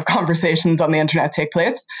worst kind of conversations on the internet take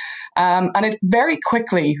place. And it very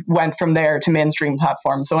quickly went from there to mainstream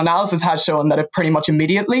platforms. So analysis has shown that it pretty much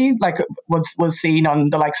immediately was seen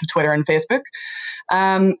on the likes of Twitter and Facebook.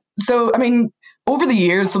 Over the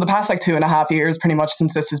years, so the past 2.5 years, pretty much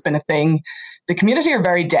since this has been a thing, the community are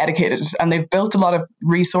very dedicated, and they've built a lot of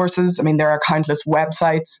resources. I mean, there are countless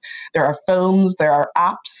websites, there are films, there are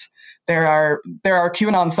apps. There are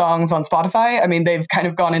QAnon songs on Spotify. I mean, they've kind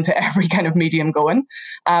of gone into every kind of medium going,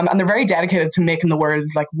 and they're very dedicated to making the world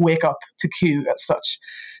like wake up to Q as such.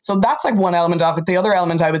 So that's like one element of it. The other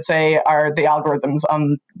element I would say are the algorithms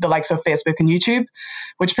on the likes of Facebook and YouTube,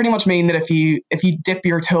 which pretty much mean that if you dip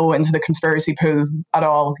your toe into the conspiracy pool at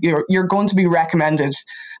all, you're going to be recommended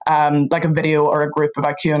like a video or a group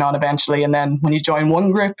about QAnon eventually. And then when you join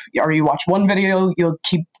one group or you watch one video, you'll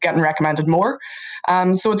keep getting recommended more.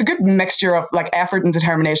 So it's a good mixture of like effort and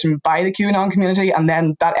determination by the QAnon community, and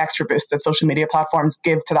then that extra boost that social media platforms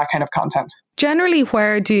give to that kind of content. Generally,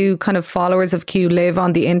 where do kind of followers of Q live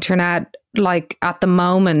on the internet, like at the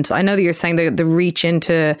moment? I know that you're saying that the reach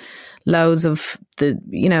into loads of the,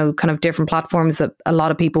 kind of different platforms that a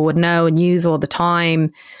lot of people would know and use all the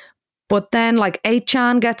time. But then like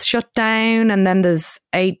 8chan gets shut down, and then there's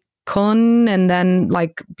 8kun, and then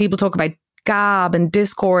like people talk about Gab and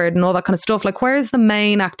Discord and all that kind of stuff. Like, where's the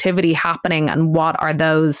main activity happening, and what are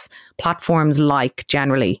those platforms like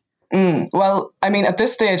generally? Well, I mean, at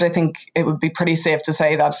this stage, I think it would be pretty safe to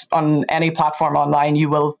say that on any platform online, you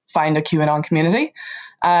will find a QAnon community.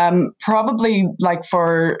 Probably like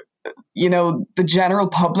for the general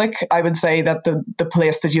public, I would say that the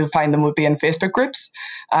place that you'll find them would be in Facebook groups.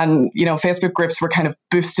 And, Facebook groups were kind of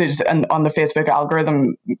boosted on the Facebook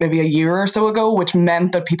algorithm maybe a year or so ago, which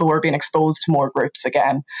meant that people were being exposed to more groups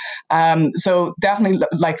again. So definitely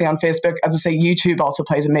likely on Facebook. As I say, YouTube also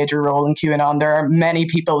plays a major role in QAnon. There are many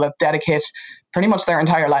people that dedicate pretty much their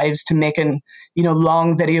entire lives to making,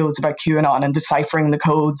 long videos about QAnon and deciphering the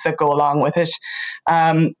codes that go along with it.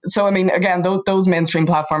 So, I mean, again, those mainstream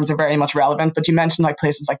platforms are very much relevant, but you mentioned like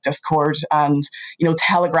places like Discord and,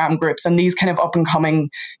 Telegram groups and these kind of up and coming,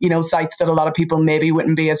 sites that a lot of people maybe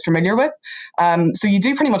wouldn't be as familiar with. So you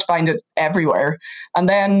do pretty much find it everywhere. And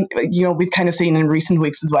then, we've kind of seen in recent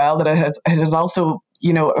weeks as well that it has also,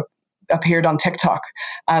 appeared on TikTok,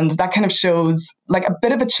 and that kind of shows like a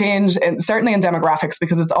bit of a change certainly in demographics,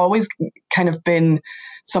 because it's always kind of been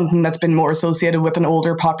something that's been more associated with an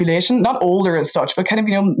older population, not older as such, but kind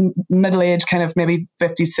of middle age, kind of maybe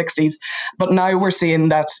 50s, 60s. But now we're seeing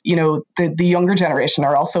that the younger generation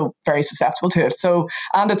are also very susceptible to it. So,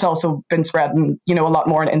 and it's also been spreading a lot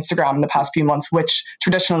more on Instagram in the past few months, which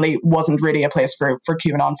traditionally wasn't really a place for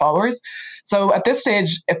QAnon followers. So at this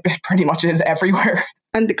stage, it pretty much is everywhere.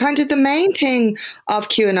 And the main thing of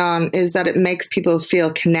QAnon is that it makes people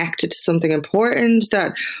feel connected to something important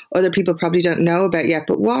that other people probably don't know about yet.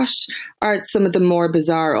 But what are some of the more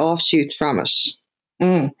bizarre offshoots from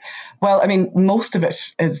it? Well, I mean, most of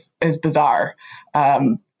it is bizarre,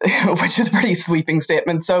 which is a pretty sweeping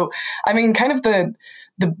statement. So, I mean, kind of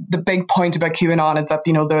the big point about QAnon is that,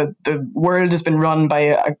 the world has been run by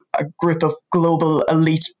a group of global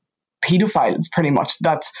elite pedophiles pretty much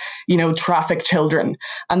that traffic children.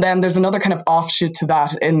 And then there's another kind of offshoot to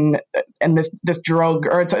that in this drug,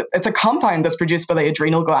 or it's a compound that's produced by the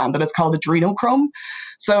adrenal gland, and it's called adrenochrome.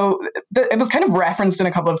 So it was kind of referenced in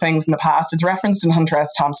a couple of things in the past. It's referenced in Hunter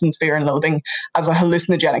S. Thompson's Fear and Loathing as a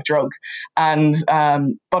hallucinogenic drug, and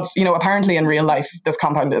but apparently in real life this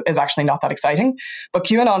compound is actually not that exciting. But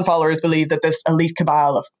QAnon followers believe that this elite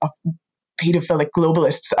cabal of pedophilic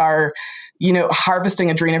globalists are harvesting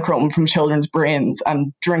adrenochrome from children's brains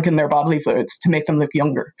and drinking their bodily fluids to make them look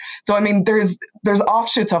younger. So, I mean, there's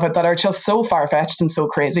offshoots of it that are just so far-fetched and so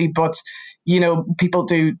crazy, but, people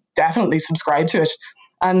do definitely subscribe to it.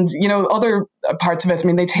 And, other parts of it, I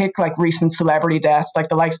mean, they take like recent celebrity deaths, like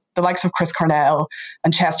the likes of Chris Cornell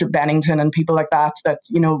and Chester Bennington and people like that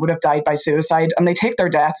would have died by suicide. And they take their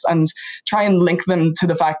deaths and try and link them to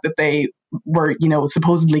the fact that they were,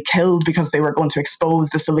 supposedly killed because they were going to expose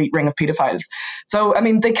this elite ring of pedophiles. So, I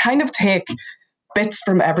mean, they kind of take bits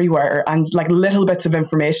from everywhere and like little bits of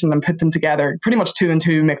information and put them together. Pretty much 2 and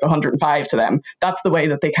 2 makes 105 to them. That's the way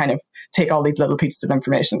that they kind of take all these little pieces of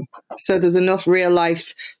information. So there's enough real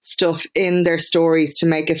life stuff in their stories to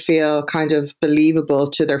make it feel kind of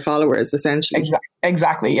believable to their followers, essentially.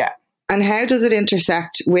 Exactly, yeah. And how does it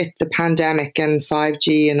intersect with the pandemic and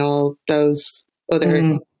 5G and all those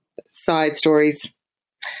other side stories?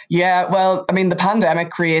 Yeah, well, I mean, the pandemic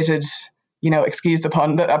created, excuse the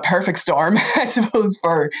pun, a perfect storm, I suppose,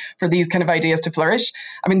 for these kind of ideas to flourish.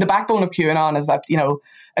 I mean, the backbone of QAnon is that,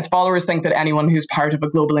 its followers think that anyone who's part of a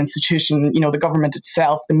global institution, the government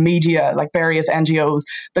itself, the media, like various NGOs,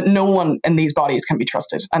 that no one in these bodies can be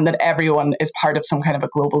trusted and that everyone is part of some kind of a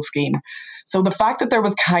global scheme. So the fact that there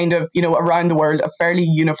was kind of, around the world, a fairly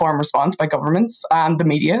uniform response by governments and the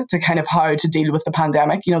media to kind of how to deal with the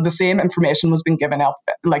pandemic, the same information was being given up,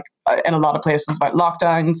 like in a lot of places about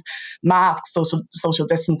lockdowns, masks, social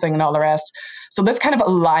distancing and all the rest. So this kind of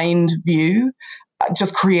aligned view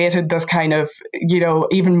just created this kind of,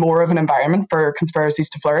 even more of an environment for conspiracies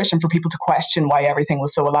to flourish and for people to question why everything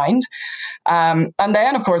was so aligned. And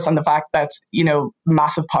then, of course, on the fact that,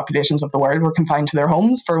 massive populations of the world were confined to their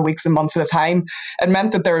homes for weeks and months at a time, it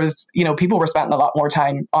meant that there was, people were spending a lot more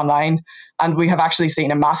time online. And we have actually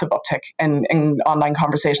seen a massive uptick in online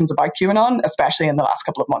conversations about QAnon, especially in the last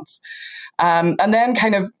couple of months. And then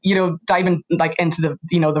kind of, diving into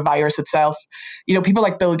the virus itself, people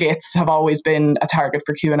like Bill Gates have always been a target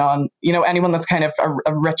for QAnon. Anyone that's kind of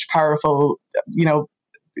a rich, powerful,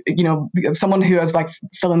 someone who has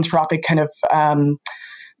philanthropic kind of,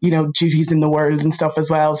 duties in the world and stuff as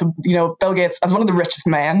well. So, Bill Gates, as one of the richest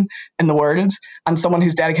men in the world and someone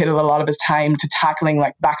who's dedicated a lot of his time to tackling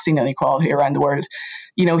vaccine inequality around the world,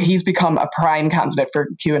 he's become a prime candidate for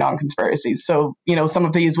QAnon conspiracies. So, some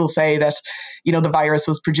of these will say that, the virus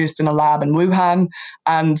was produced in a lab in Wuhan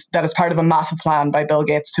and that it's part of a massive plan by Bill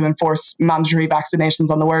Gates to enforce mandatory vaccinations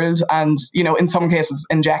on the world and, in some cases,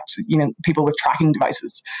 inject, people with tracking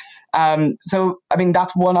devices. So,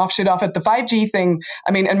 that's one offshoot of it. The 5G thing,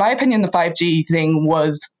 in my opinion, the 5G thing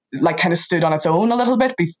was kind of stood on its own a little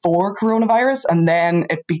bit before coronavirus, and then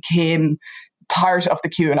it became part of the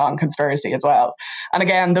QAnon conspiracy as well. And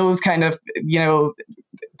again, those kind of,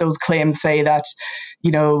 those claims say that,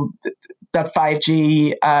 that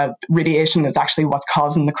 5G radiation is actually what's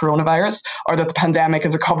causing the coronavirus, or that the pandemic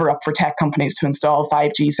is a cover-up for tech companies to install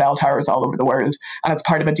 5G cell towers all over the world, and it's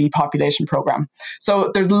part of a depopulation program.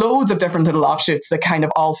 So there's loads of different little offshoots that kind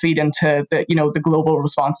of all feed into the, the global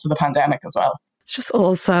response to the pandemic as well. It's just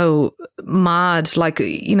also mad,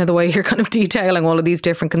 the way you're kind of detailing all of these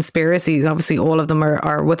different conspiracies. Obviously, all of them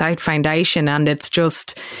are without foundation, and it's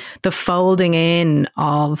just the folding in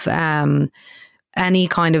of any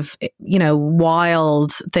kind of,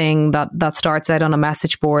 wild thing that starts out on a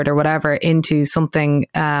message board or whatever into something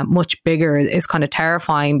much bigger is kind of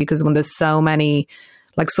terrifying, because when there's so many,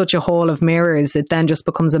 such a hall of mirrors, it then just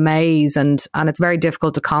becomes a maze, and it's very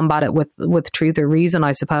difficult to combat it with truth or reason,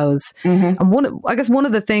 I suppose. Mm-hmm. And one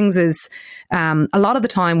of the things is a lot of the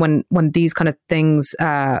time when these kind of things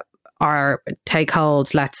are take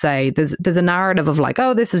hold, let's say, there's a narrative of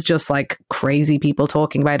this is just crazy people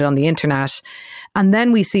talking about it on the internet. And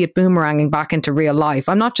then we see it boomeranging back into real life.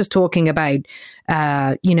 I'm not just talking about,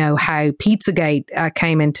 how Pizzagate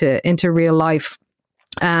came into real life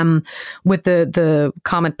with the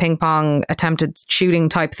Comet Ping Pong attempted shooting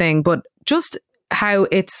type thing, but just how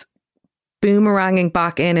it's boomeranging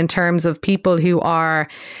back in terms of people who are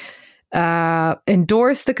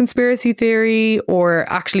endorse the conspiracy theory or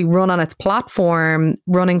actually run on its platform,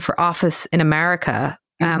 running for office in America.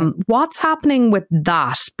 What's happening with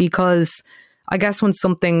that? Because I guess when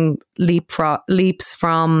something leaps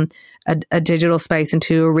from a digital space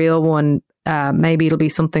into a real one, maybe it'll be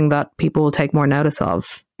something that people will take more notice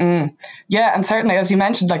of. Yeah, and certainly, as you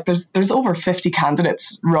mentioned, there's over 50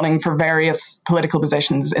 candidates running for various political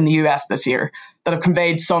positions in the US this year that have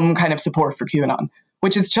conveyed some kind of support for QAnon,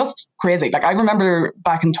 which is just crazy. I remember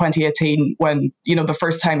back in 2018 when, the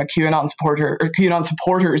first time a QAnon supporter or QAnon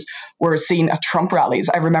supporters were seen at Trump rallies.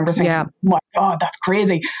 I remember thinking, oh my God, that's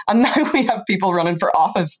crazy. And now we have people running for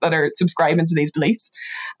office that are subscribing to these beliefs.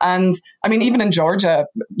 And even in Georgia,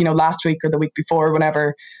 last week or the week before,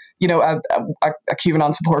 whenever, a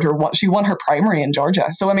QAnon supporter, she won her primary in Georgia.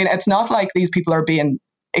 So, it's not like these people are being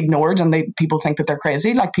ignored and people think that they're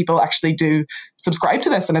crazy. People actually do subscribe to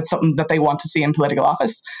this, and it's something that they want to see in political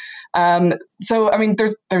office. So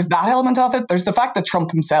there's that element of it. There's the fact that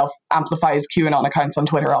Trump himself amplifies QAnon accounts on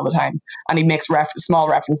Twitter all the time, and he makes small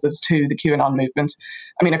references to the QAnon movement.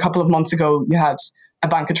 A couple of months ago, you had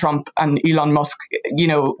Ivanka Trump and Elon Musk,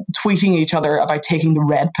 tweeting each other about taking the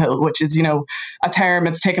red pill, which is, a term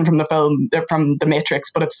it's taken from the film, from The Matrix,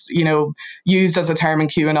 but it's, used as a term in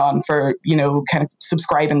QAnon for, kind of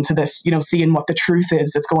subscribing to this, seeing what the truth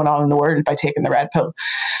is that's going on in the world by taking the red pill.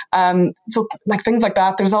 So things like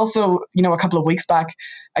that. There's also, a couple of weeks back,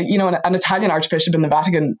 an Italian archbishop in the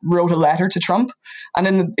Vatican wrote a letter to Trump. And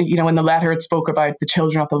in the letter, it spoke about the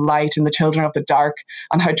children of the light and the children of the dark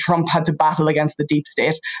and how Trump had to battle against the deep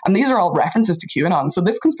state. And these are all references to QAnon. So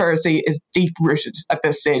this conspiracy is deep rooted at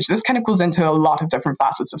this stage. This kind of goes into a lot of different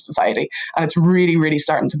facets of society, and it's really, really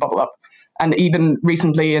starting to bubble up. And even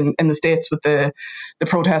recently in the States with the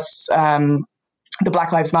protests, the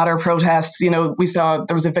Black Lives Matter protests, we saw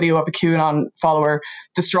there was a video of a QAnon follower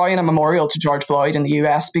destroying a memorial to George Floyd in the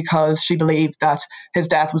US because she believed that his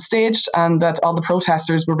death was staged and that all the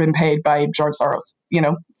protesters were being paid by George Soros,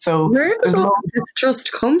 So where does all the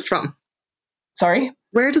distrust come from? Sorry?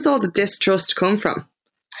 Where does all the distrust come from?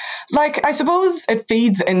 I suppose it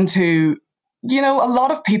feeds into you know, a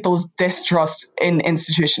lot of people's distrust in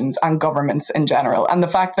institutions and governments in general. And the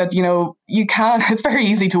fact that, you know, it's very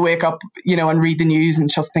easy to wake up, you know, and read the news and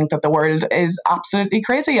just think that the world is absolutely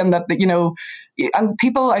crazy, and that, you know, and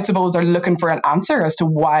people, I suppose, are looking for an answer as to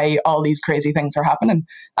why all these crazy things are happening.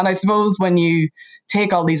 And I suppose when you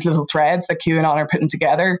take all these little threads that QAnon are putting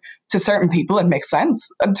together, to certain people, it makes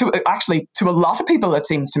sense. And to a lot of people, it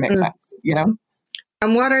seems to make sense, you know?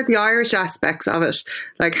 And what are the Irish aspects of it?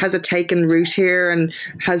 Like, has it taken root here, and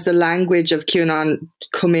has the language of QAnon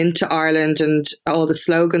come into Ireland, and all the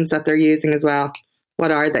slogans that they're using as well? What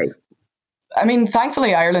are they? I mean,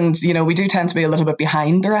 thankfully, Ireland, you know, we do tend to be a little bit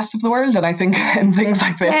behind the rest of the world. And I think in things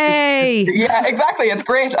like this, yeah, exactly. It's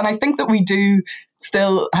great. And I think that we do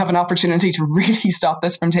still have an opportunity to really stop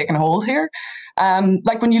this from taking hold here.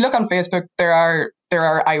 Like when you look on Facebook, there are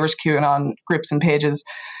Irish QAnon groups and pages.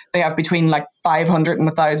 They have between like 500 and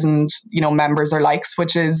 1,000, you know, members or likes,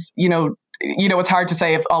 which is, you know, it's hard to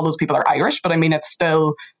say if all those people are Irish, but I mean, it's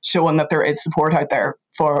still showing that there is support out there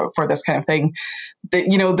for this kind of thing.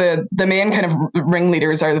 The main kind of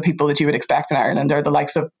ringleaders are the people that you would expect in Ireland, are the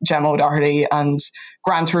likes of Gemma O'Doherty and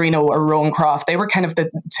Grant Torino or Rowan Croft. They were kind of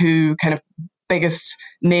the two kind of biggest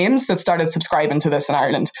names that started subscribing to this in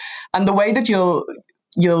Ireland. And the way that you'll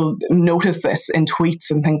notice this in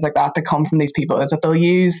tweets and things like that come from these people is that they'll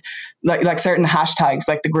use like certain hashtags,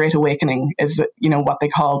 like the Great Awakening is, you know, what they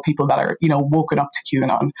call people that are, you know, woken up to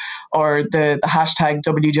QAnon, or the hashtag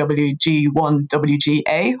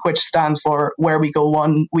WWG1WGA, which stands for Where We Go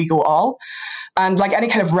One, We Go All. And like any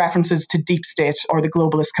kind of references to deep state or the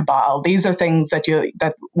globalist cabal, these are things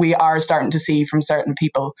that we are starting to see from certain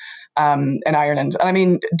people in Ireland. And I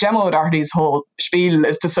mean, Gemma O'Doherty's whole spiel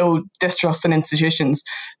is to sow distrust in institutions.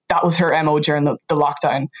 That was her MO during the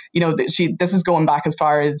lockdown. You know, this is going back as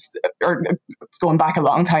far as, or it's going back a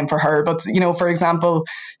long time for her. But, you know, for example,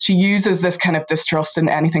 she uses this kind of distrust in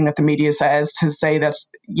anything that the media says to say that,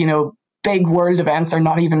 you know, big world events are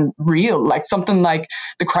not even real. Like something like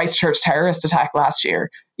the Christchurch terrorist attack last year.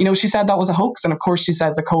 You know, she said that was a hoax. And of course she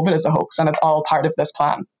says that COVID is a hoax, and it's all part of this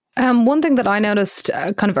plan. One thing that I noticed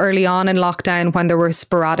kind of early on in lockdown, when there were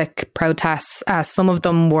sporadic protests, some of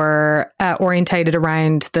them were orientated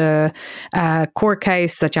around the court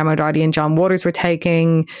case that Gemma O'Doherty and John Waters were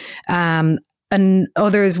taking. And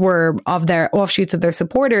others were of their offshoots of their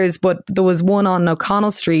supporters, but there was one on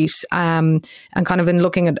O'Connell Street, and kind of in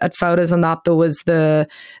looking at photos on that, there was the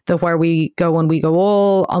Where We Go One, We Go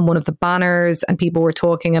All on one of the banners, and people were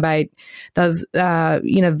talking about those,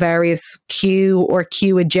 various Q or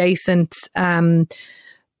Q adjacent,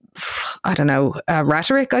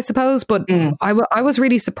 rhetoric, I suppose. But I was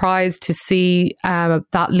really surprised to see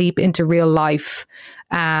that leap into real life,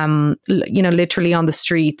 literally on the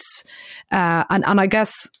streets. And I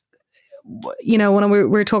guess, you know, when we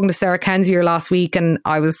were talking to Sarah Kensier last week, and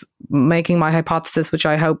I was making my hypothesis, which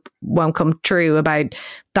I hope won't come true, about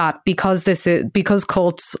that because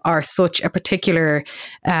cults are such a particular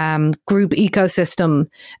group ecosystem,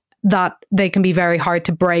 that they can be very hard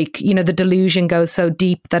to break. You know, the delusion goes so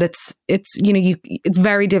deep that it's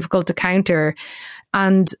very difficult to counter.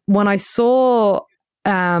 And when I saw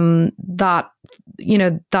that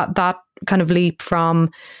kind of leap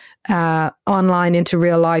from online into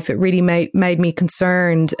real life, it really made me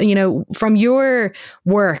concerned. You know, from your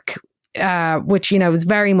work, which, you know, is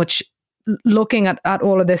very much looking at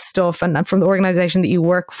all of this stuff, and from the organization that you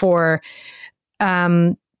work for,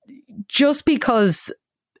 just because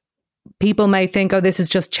people may think, oh, this is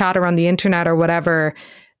just chatter on the internet or whatever,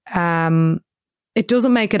 it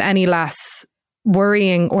doesn't make it any less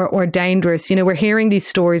worrying or dangerous. You know, we're hearing these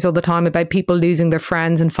stories all the time about people losing their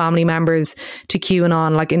friends and family members to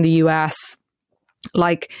QAnon, like in the US.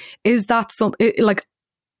 Like, is that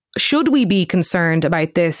should we be concerned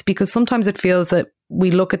about this? Because sometimes it feels that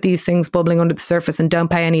we look at these things bubbling under the surface and don't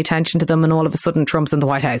pay any attention to them, and all of a sudden Trump's in the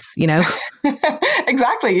White House, you know?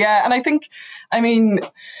 Exactly, yeah. And I think, I mean,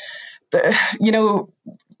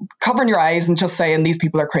 covering your eyes and just saying these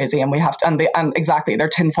people are crazy and we have to, and exactly, they're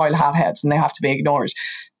tinfoil hat heads and they have to be ignored.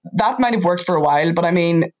 That might have worked for a while, but I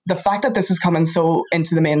mean, the fact that this is coming so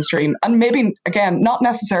into the mainstream, and maybe, again, not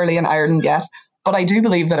necessarily in Ireland yet, but I do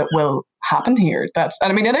believe that it will happen here. And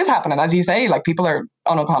I mean, it is happening, as you say, like people are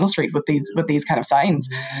on O'Connell Street with these kind of signs.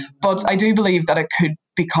 But I do believe that it could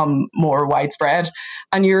become more widespread.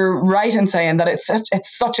 And you're right in saying that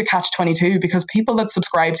it's such a catch-22, because people that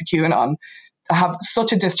subscribe to QAnon have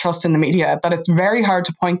such a distrust in the media that it's very hard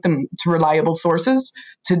to point them to reliable sources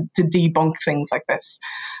to debunk things like this.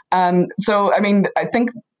 So, I mean, I think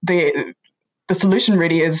the solution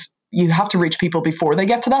really is you have to reach people before they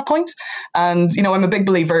get to that point. And, I'm a big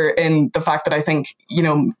believer in the fact that I think,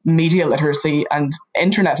 media literacy and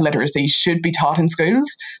internet literacy should be taught in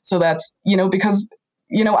schools, so that, because,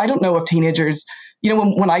 I don't know if teenagers,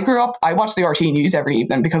 when I grew up, I watched the RT News every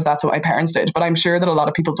evening because that's what my parents did. But I'm sure that a lot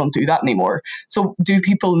of people don't do that anymore. So do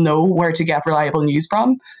people know where to get reliable news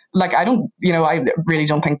from? Like, I really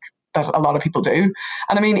don't think that a lot of people do.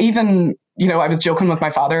 And I mean, even, I was joking with my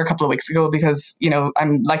father a couple of weeks ago because,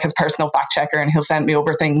 I'm like his personal fact checker, and he'll send me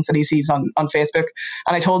over things that he sees on Facebook.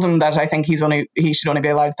 And I told him that I think he should only be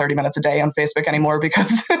allowed 30 minutes a day on Facebook anymore,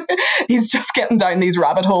 because he's just getting down these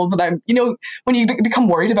rabbit holes. And I'm, when you become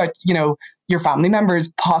worried about, your family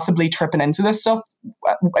members possibly tripping into this stuff,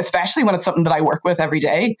 especially when it's something that I work with every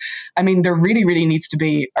day, I mean, there really, really needs to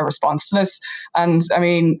be a response to this. And I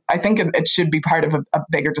mean, I think it should be part of a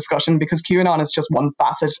bigger discussion, because QAnon is just one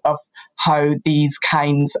facet of how these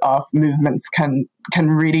kinds of movements can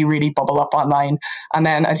really, really bubble up online. And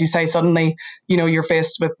then, as you say, suddenly, you're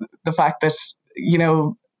faced with the fact that,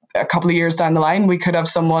 a couple of years down the line, we could have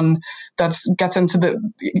someone that gets into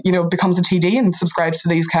becomes a TD and subscribes to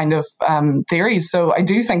these kind of theories. So I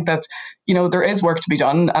do think that, there is work to be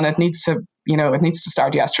done, and it needs to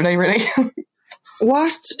start yesterday, really.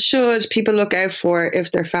 What should people look out for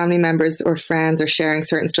if their family members or friends are sharing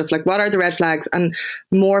certain stuff? Like, what are the red flags? And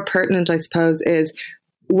more pertinent, I suppose, is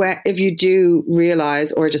if you do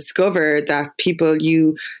realize or discover that people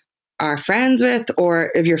you are friends with,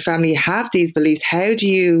 or if your family have these beliefs, what do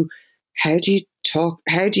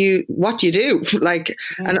you do? Like,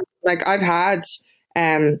 and like, I've had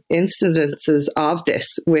incidences of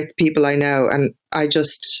this with people I know, and I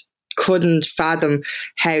just couldn't fathom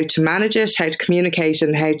how to manage it, how to communicate,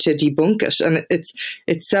 and how to debunk it. And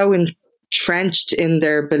it's so entrenched in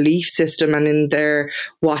their belief system and in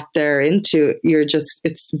what they're into.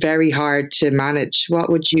 It's very hard to manage. What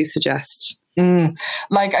would you suggest?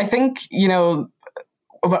 Like, I think,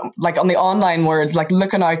 like on the online world, like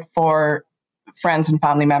looking out for friends and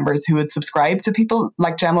family members who would subscribe to people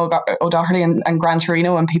like Gemma O'Doherty and Gran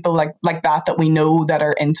Torino, and people like that we know that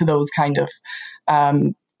are into those kind of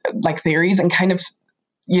like theories, and kind of,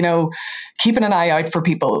 keeping an eye out for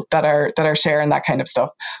people that are sharing that kind of stuff.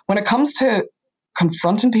 When it comes to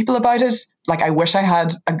confronting people about it, like, I wish I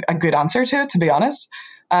had a good answer to it, to be honest,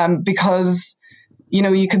 because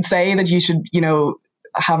you could say that you should,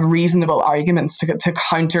 have reasonable arguments to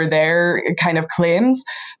counter their kind of claims.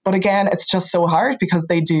 But again, it's just so hard because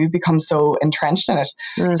they do become so entrenched in it.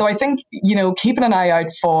 So I think, keeping an eye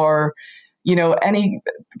out for, any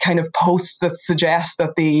kind of posts that suggest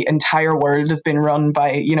that the entire world has been run by,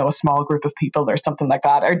 a small group of people or something like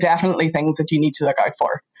that, are definitely things that you need to look out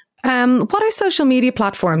for. What are social media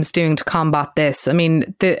platforms doing to combat this? I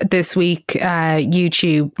mean, this week,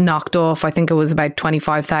 YouTube knocked off, I think it was about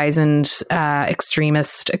 25,000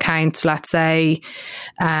 extremist accounts, let's say.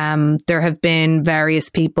 There have been various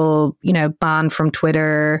people, banned from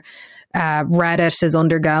Twitter. Reddit is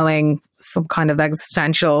undergoing some kind of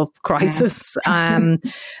existential crisis.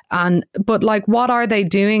 But like, what are they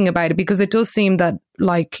doing about it? Because it does seem that,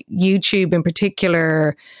 like, YouTube in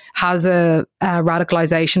particular has a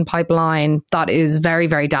radicalization pipeline that is very,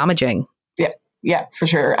 very damaging. Yeah, for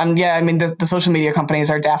sure. And yeah, I mean, the social media companies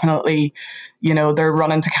are definitely, they're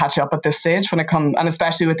running to catch up at this stage when it comes, and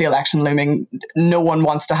especially with the election looming, no one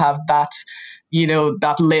wants to have that,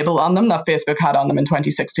 that label on them that Facebook had on them in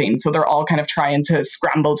 2016. So they're all kind of trying to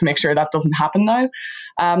scramble to make sure that doesn't happen now.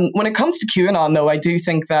 When it comes to QAnon, though, I do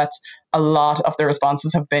think that a lot of the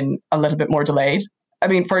responses have been a little bit more delayed. I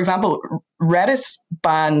mean, for example, Reddit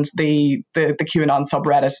banned the QAnon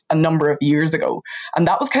subreddit a number of years ago. And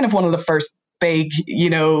that was kind of one of the first big,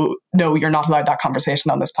 no, you're not allowed that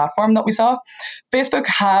conversation on this platform that we saw. Facebook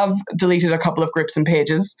have deleted a couple of groups and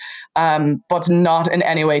pages, but not in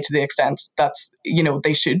any way to the extent that,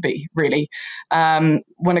 they should be, really.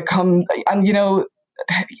 When it comes, and,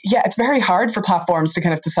 it's very hard for platforms to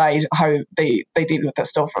kind of decide how they deal with this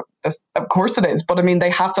stuff. Of course it is. But I mean,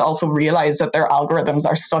 they have to also realize that their algorithms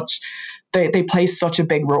are they play such a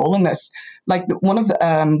big role in this. Like, one of the,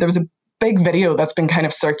 there was a big video that's been kind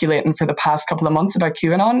of circulating for the past couple of months about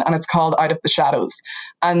QAnon, and it's called Out of the Shadows.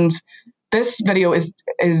 And this video is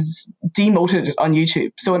demoted on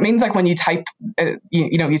YouTube. So it means, like, when you type,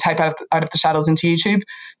 you type out of the shadows into YouTube,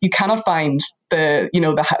 you cannot find the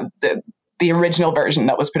original version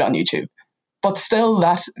that was put on YouTube. But still,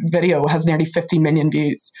 that video has nearly 50 million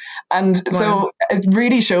views. And so it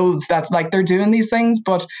really shows that, like, they're doing these things,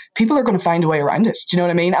 but people are going to find a way around it. Do you know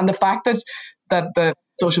what I mean? And the fact that the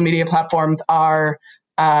social media platforms are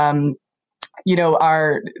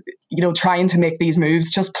are, trying to make these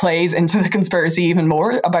moves just plays into the conspiracy even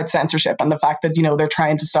more about censorship and the fact that, they're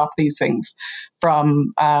trying to stop these things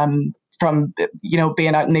from being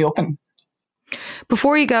out in the open.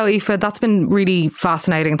 Before you go, Aoife, that's been really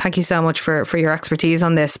fascinating. Thank you so much for your expertise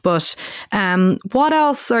on this. But what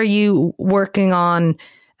else are you working on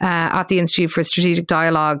at the Institute for Strategic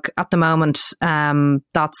Dialogue at the moment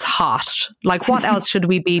that's hot? Like, what else should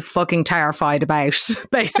we be fucking terrified about,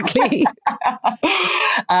 basically?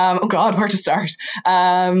 Oh God, where to start?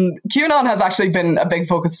 QAnon has actually been a big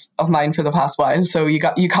focus of mine for the past while, so you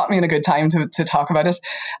caught me in a good time to talk about it.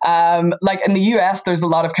 Like in the US, there's a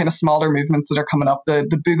lot of kind of smaller movements that are coming up.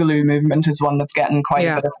 The Boogaloo movement is one that's getting quite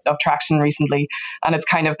a bit of traction recently, and it's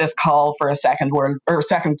kind of this call for a second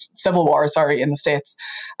civil war, in the States.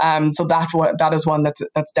 So that is one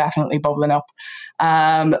that's definitely bubbling up.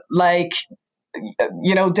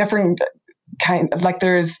 Different kind of, like,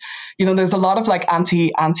 there's a lot of like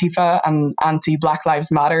anti-Antifa and anti-Black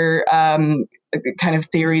Lives Matter kind of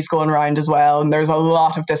theories going around as well, and there's a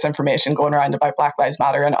lot of disinformation going around about Black Lives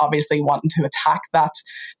Matter and obviously wanting to attack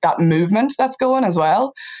that movement that's going as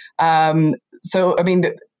well. So I mean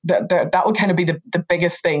that would kind of be the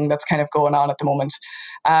biggest thing that's kind of going on at the moment.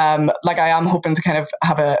 Like, I am hoping to kind of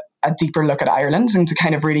have a deeper look at Ireland and to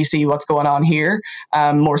kind of really see what's going on here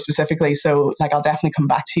more specifically. So like, I'll definitely come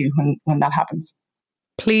back to you when that happens.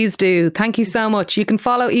 Please do. Thank you so much. You can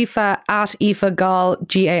follow Aoife at Aoife Gall,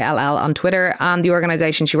 Gall, on Twitter, and the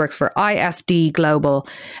organisation she works for, ISD Global,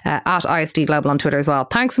 at ISD Global on Twitter as well.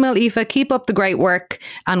 Thanks a mil, Aoife. Keep up the great work,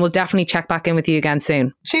 and we'll definitely check back in with you again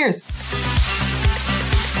soon. Cheers.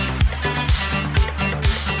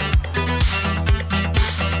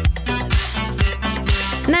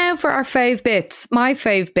 Now for our fave bits. My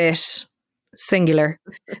fave bit, singular,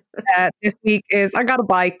 this week is I got a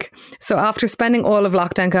bike. So after spending all of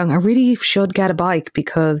lockdown going, I really should get a bike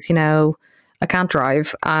because, I can't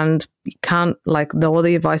drive and you can't, all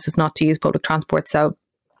the advice is not to use public transport. So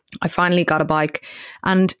I finally got a bike.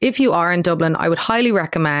 And if you are in Dublin, I would highly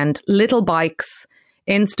recommend Little Bikes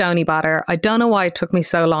in Stoneybatter. I don't know why it took me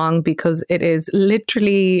so long because it is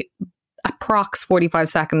literally approx 45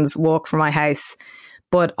 seconds walk from my house.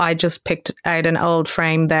 But I just picked out an old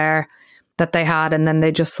frame there that they had, and then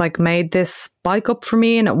they just made this bike up for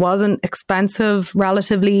me, and it wasn't expensive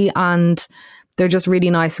relatively, and they're just really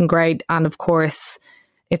nice and great. And of course,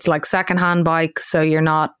 it's like secondhand bikes, so you're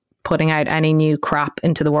not putting out any new crap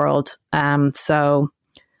into the world. So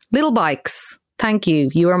Little Bikes, thank you.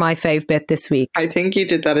 You are my fave bit this week. I think you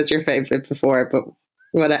did that as your favourite before, but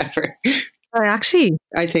whatever.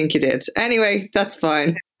 I think you did. Anyway, that's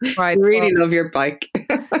fine. Right, I really love your bike.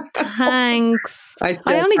 Thanks. I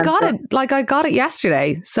only got it. I got it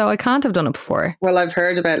yesterday, so I can't have done it before. Well, I've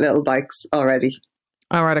heard about Little Bikes already.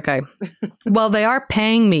 All right, okay. Well, they are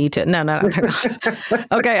paying me to... No, they're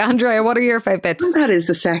not. Okay, Andrea, what are your fave bits? That is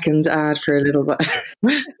the second ad for a little bit.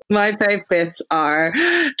 My fave bits are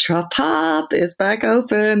Trop Pop is back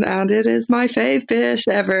open and it is my fave bit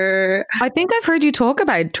ever. I think I've heard you talk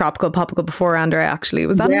about Tropical Popical before, Andrea, actually.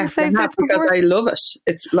 Was that your fave bits before? Because I love it.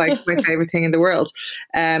 It's like my favorite thing in the world.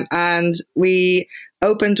 And we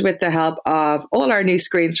opened with the help of all our new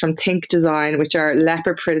screens from Think Design, which are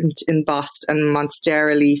leopard print embossed and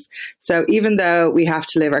monstera leaf. So even though we have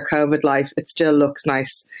to live our COVID life, it still looks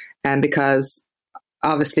nice, because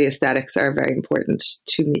obviously aesthetics are very important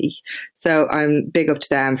to me. So I'm big up to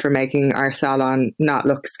them for making our salon not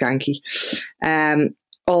look skanky.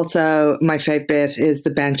 Also, my fave bit is the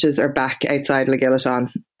benches are back outside Le Guillotin.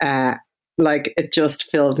 It just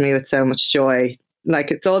filled me with so much joy.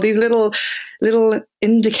 It's all these little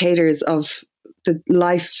indicators of the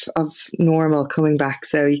life of normal coming back.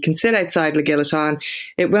 So you can sit outside Le Guillotin.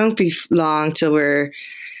 It won't be long till we're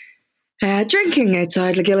drinking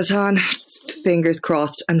outside Le Guillotin. Fingers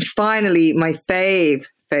crossed. And finally, my fave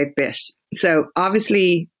bit. So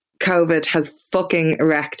obviously, COVID has fucking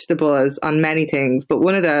wrecked the buzz on many things, but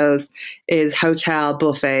one of those is hotel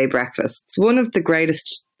buffet breakfasts. One of the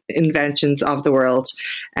greatest inventions of the world.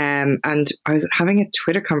 And I was having a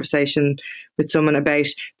Twitter conversation with someone about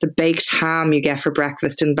the baked ham you get for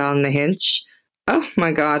breakfast in Ballynahinch. Oh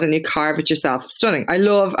my God, and you carve it yourself. Stunning. I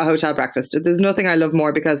love a hotel breakfast. There's nothing I love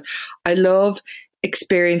more because I love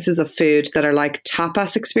experiences of food that are like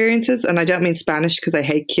tapas experiences. And I don't mean Spanish because I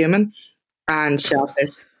hate cumin and shellfish,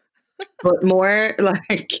 but more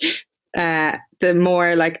like the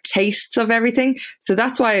more like tastes of everything. So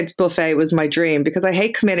that's why a buffet was my dream, because I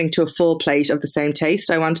hate committing to a full plate of the same taste.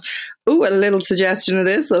 I want, a little suggestion of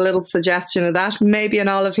this, a little suggestion of that, maybe an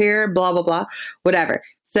olive here, blah, blah, blah, whatever.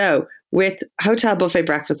 So with hotel buffet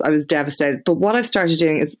breakfast, I was devastated. But what I've started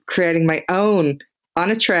doing is creating my own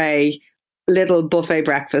on a tray little buffet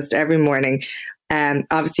breakfast every morning.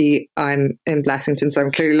 Obviously, I'm in Blessington, so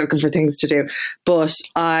I'm clearly looking for things to do. But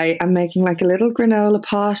I am making like a little granola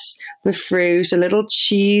pot with fruit, a little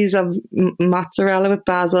cheese of mozzarella with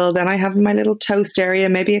basil. Then I have my little toast area,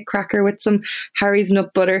 maybe a cracker with some Harry's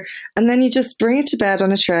nut butter. And then you just bring it to bed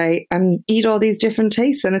on a tray and eat all these different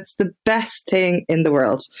tastes. And it's the best thing in the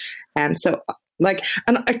world. And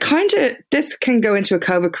I kind of, this can go into a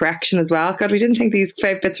COVID correction as well. God, we didn't think these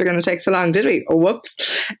 5 bits were going to take so long, did we? Oh, whoops.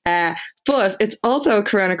 But it's also a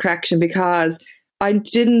corona correction because I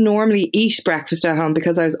didn't normally eat breakfast at home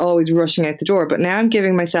because I was always rushing out the door. But now I'm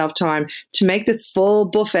giving myself time to make this full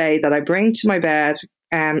buffet that I bring to my bed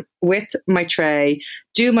with my tray,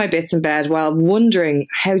 do my bits in bed while wondering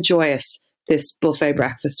how joyous this buffet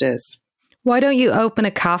breakfast is. Why don't you open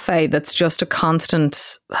a cafe that's just a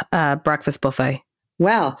constant breakfast buffet?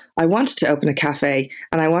 Well, I wanted to open a cafe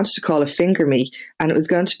and I wanted to call it Finger Me, and it was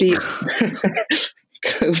going to be...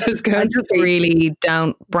 really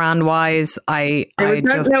don't brand wise. It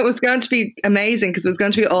was going to be amazing because it was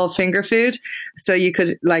going to be all finger food. So you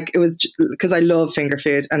could it was because I love finger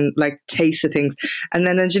food and taste of things. And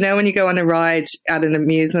then, as you know, when you go on a ride at an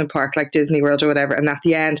amusement park like Disney World or whatever, and at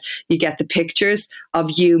the end you get the pictures of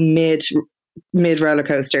you mid roller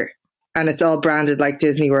coaster. And it's all branded like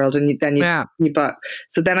Disney World, and you bought.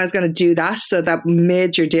 So then I was going to do that, so that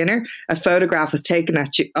mid your dinner, a photograph was taken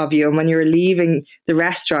of you, and when you were leaving the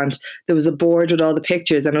restaurant, there was a board with all the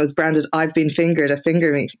pictures, and it was branded "I've been fingered" at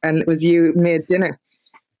Finger Me, and it was you mid dinner.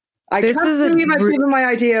 I can't believe I've given my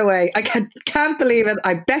idea away. I can't believe it.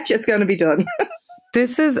 I bet you it's going to be done.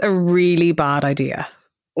 This is a really bad idea.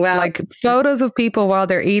 Well, photos of people while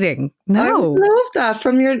they're eating. No. I love that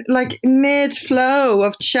from your mid flow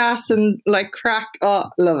of chat and crack. Oh,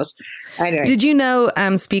 love it. Anyway. Did you know,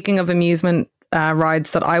 speaking of amusement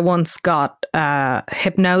rides, that I once got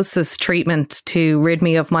hypnosis treatment to rid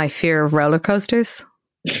me of my fear of roller coasters?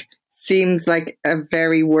 Seems like a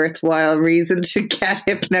very worthwhile reason to get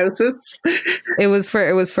hypnosis. It was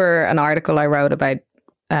for an article I wrote about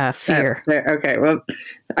fear. Okay, well,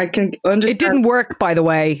 I can understand. It didn't work, by the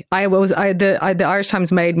way. The Irish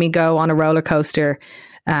Times made me go on a roller coaster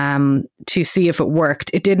to see if it worked.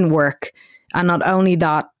 It didn't work, and not only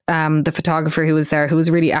that, the photographer who was there, who was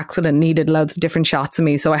really excellent, needed loads of different shots of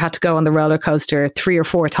me, so I had to go on the roller coaster 3 or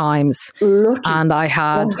 4 times, and I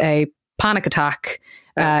had a panic attack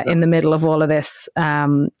in the middle of all of this.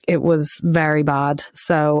 It was very bad.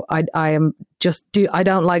 So I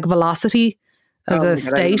don't like velocity as a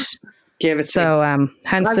state. Give it so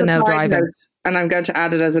hence the no driving. And I'm going to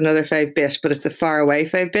add it as another 5 bit, but it's a far away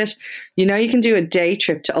 5 bit. You know, you can do a day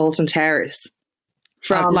trip to Alton Towers.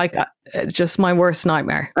 It's just my worst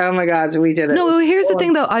nightmare. Oh my God, we did it. No, here's the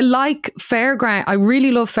thing though. I like fairground. I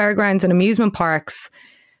really love fairgrounds and amusement parks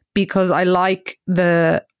because I like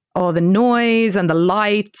all the noise and the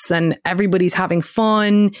lights and everybody's having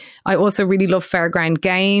fun. I also really love fairground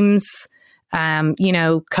games.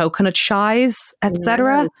 Coconut shies,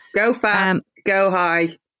 etc. Go fast, go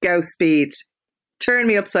high, go speed. Turn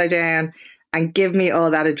me upside down and give me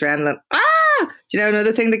all that adrenaline. Do you know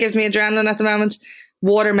another thing that gives me adrenaline at the moment?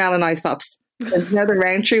 Watermelon ice pops. There's the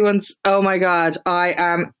Rowntree ones. Oh my God, I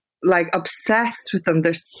am obsessed with them.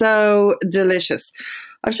 They're so delicious.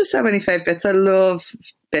 I've just so many 5 bits. I love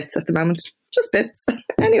bits at the moment. Just bits.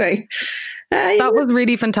 Anyway. That was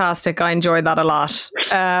really fantastic. I enjoyed that a lot.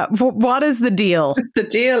 What is the deal? The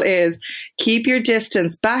deal is keep your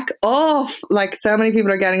distance, back off. So many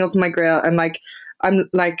people are getting up in my grill and I'm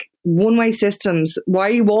one-way systems. Why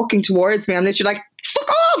are you walking towards me? I'm literally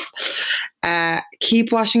fuck off.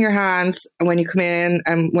 Keep washing your hands when you come in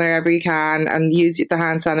and wherever you can, and use the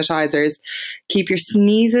hand sanitizers. Keep your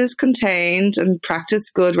sneezes contained and practice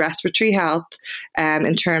good respiratory health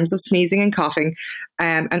in terms of sneezing and coughing.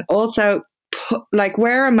 And also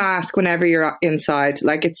wear a mask whenever you're inside.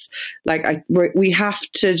 We have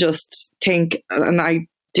to just think, and I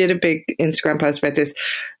did a big Instagram post about this,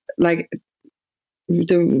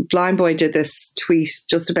 the Blind Boy did this tweet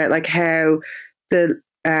just about how the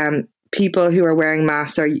people who are wearing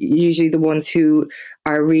masks are usually the ones who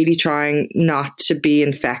are really trying not to be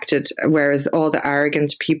infected, whereas all the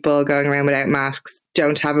arrogant people going around without masks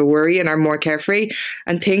don't have a worry and are more carefree.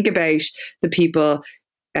 And think about the people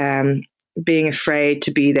being afraid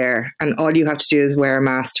to be there, and all you have to do is wear a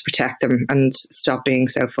mask to protect them and stop being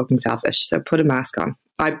so fucking selfish. So put a mask on.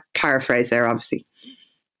 I paraphrase there, obviously.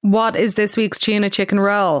 What is this week's tuna chicken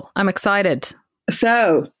roll? I'm excited.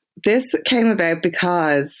 So this came about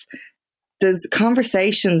because there's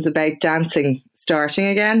conversations about dancing starting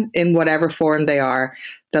again in whatever form they are.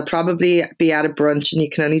 They'll probably be at a brunch and you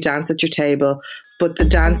can only dance at your table, but the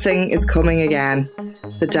dancing is coming again.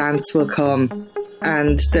 The dance will come.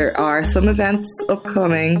 And there are some events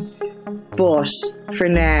upcoming, but for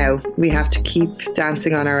now, we have to keep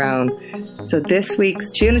dancing on our own. So this week's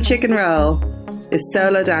Tuna Chicken Roll is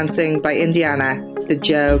Solo Dancing by Indiana, the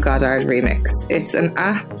Joe Goddard remix. It's an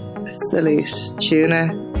absolute tuna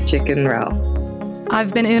chicken roll.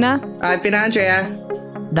 I've been Una. I've been Andrea.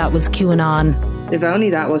 That was QAnon. If only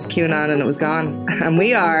that was QAnon and it was gone. And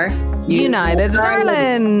we are United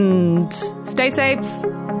Ireland. Stay safe.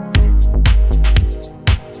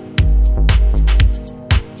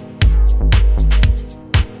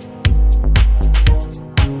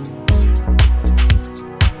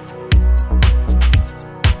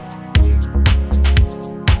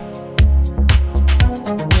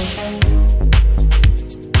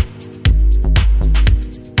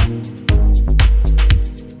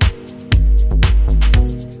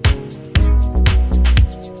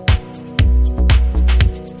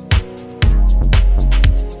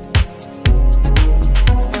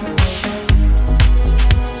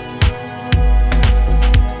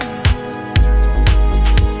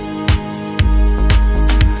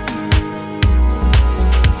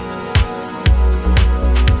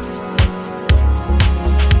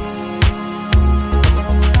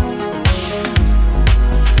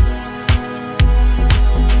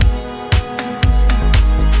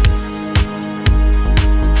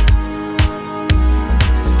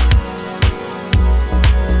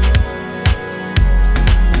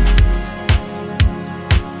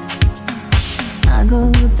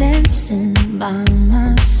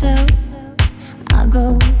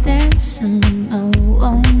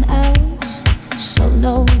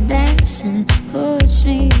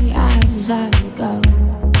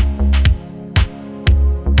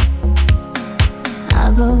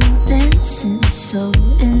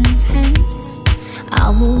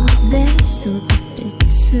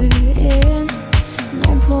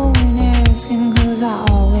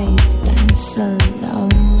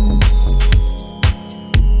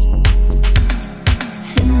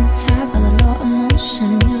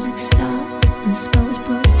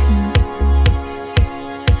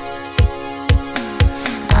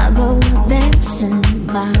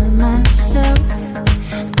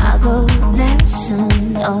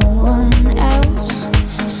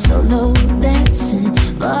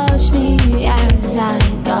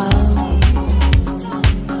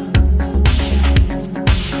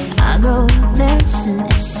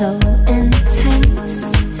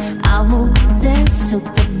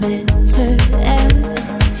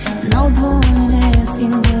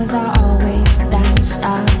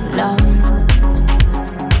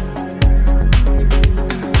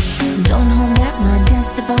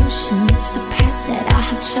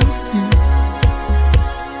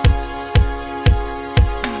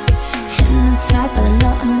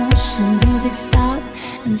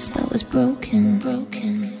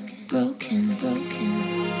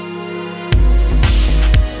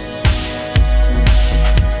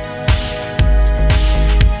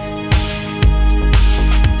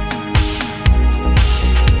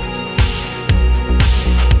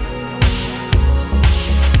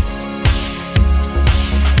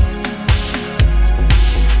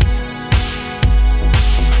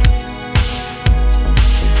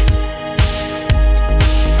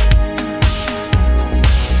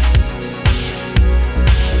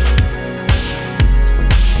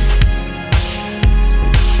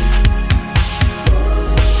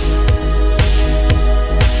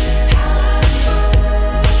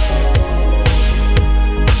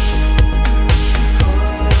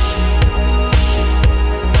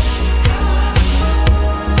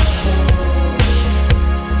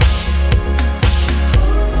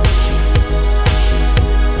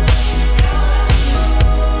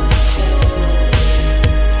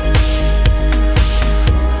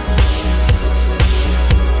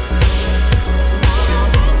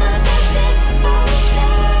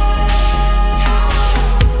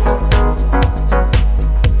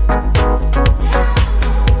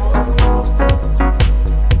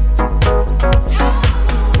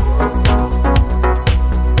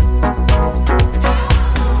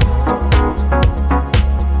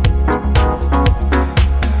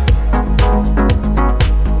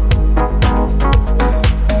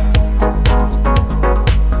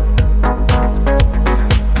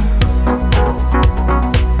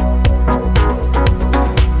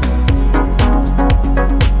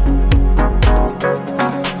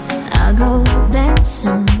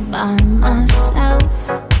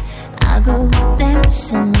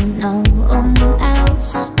 dancing with no one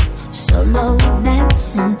else. Solo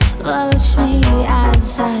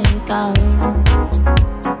I go.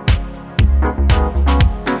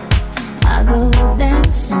 I go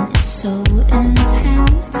dancing, it's so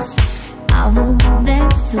intense. I will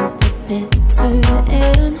dance to the bitter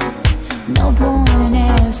end. No point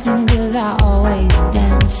asking, cause I always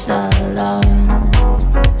dance alone.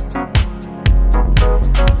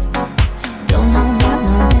 Don't know about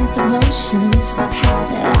my dance devotion, it's the path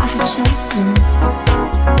that I have chosen.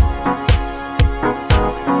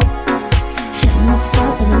 And it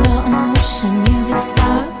starts with a lot of motion. Music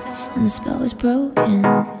stopped and the spell was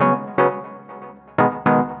broken.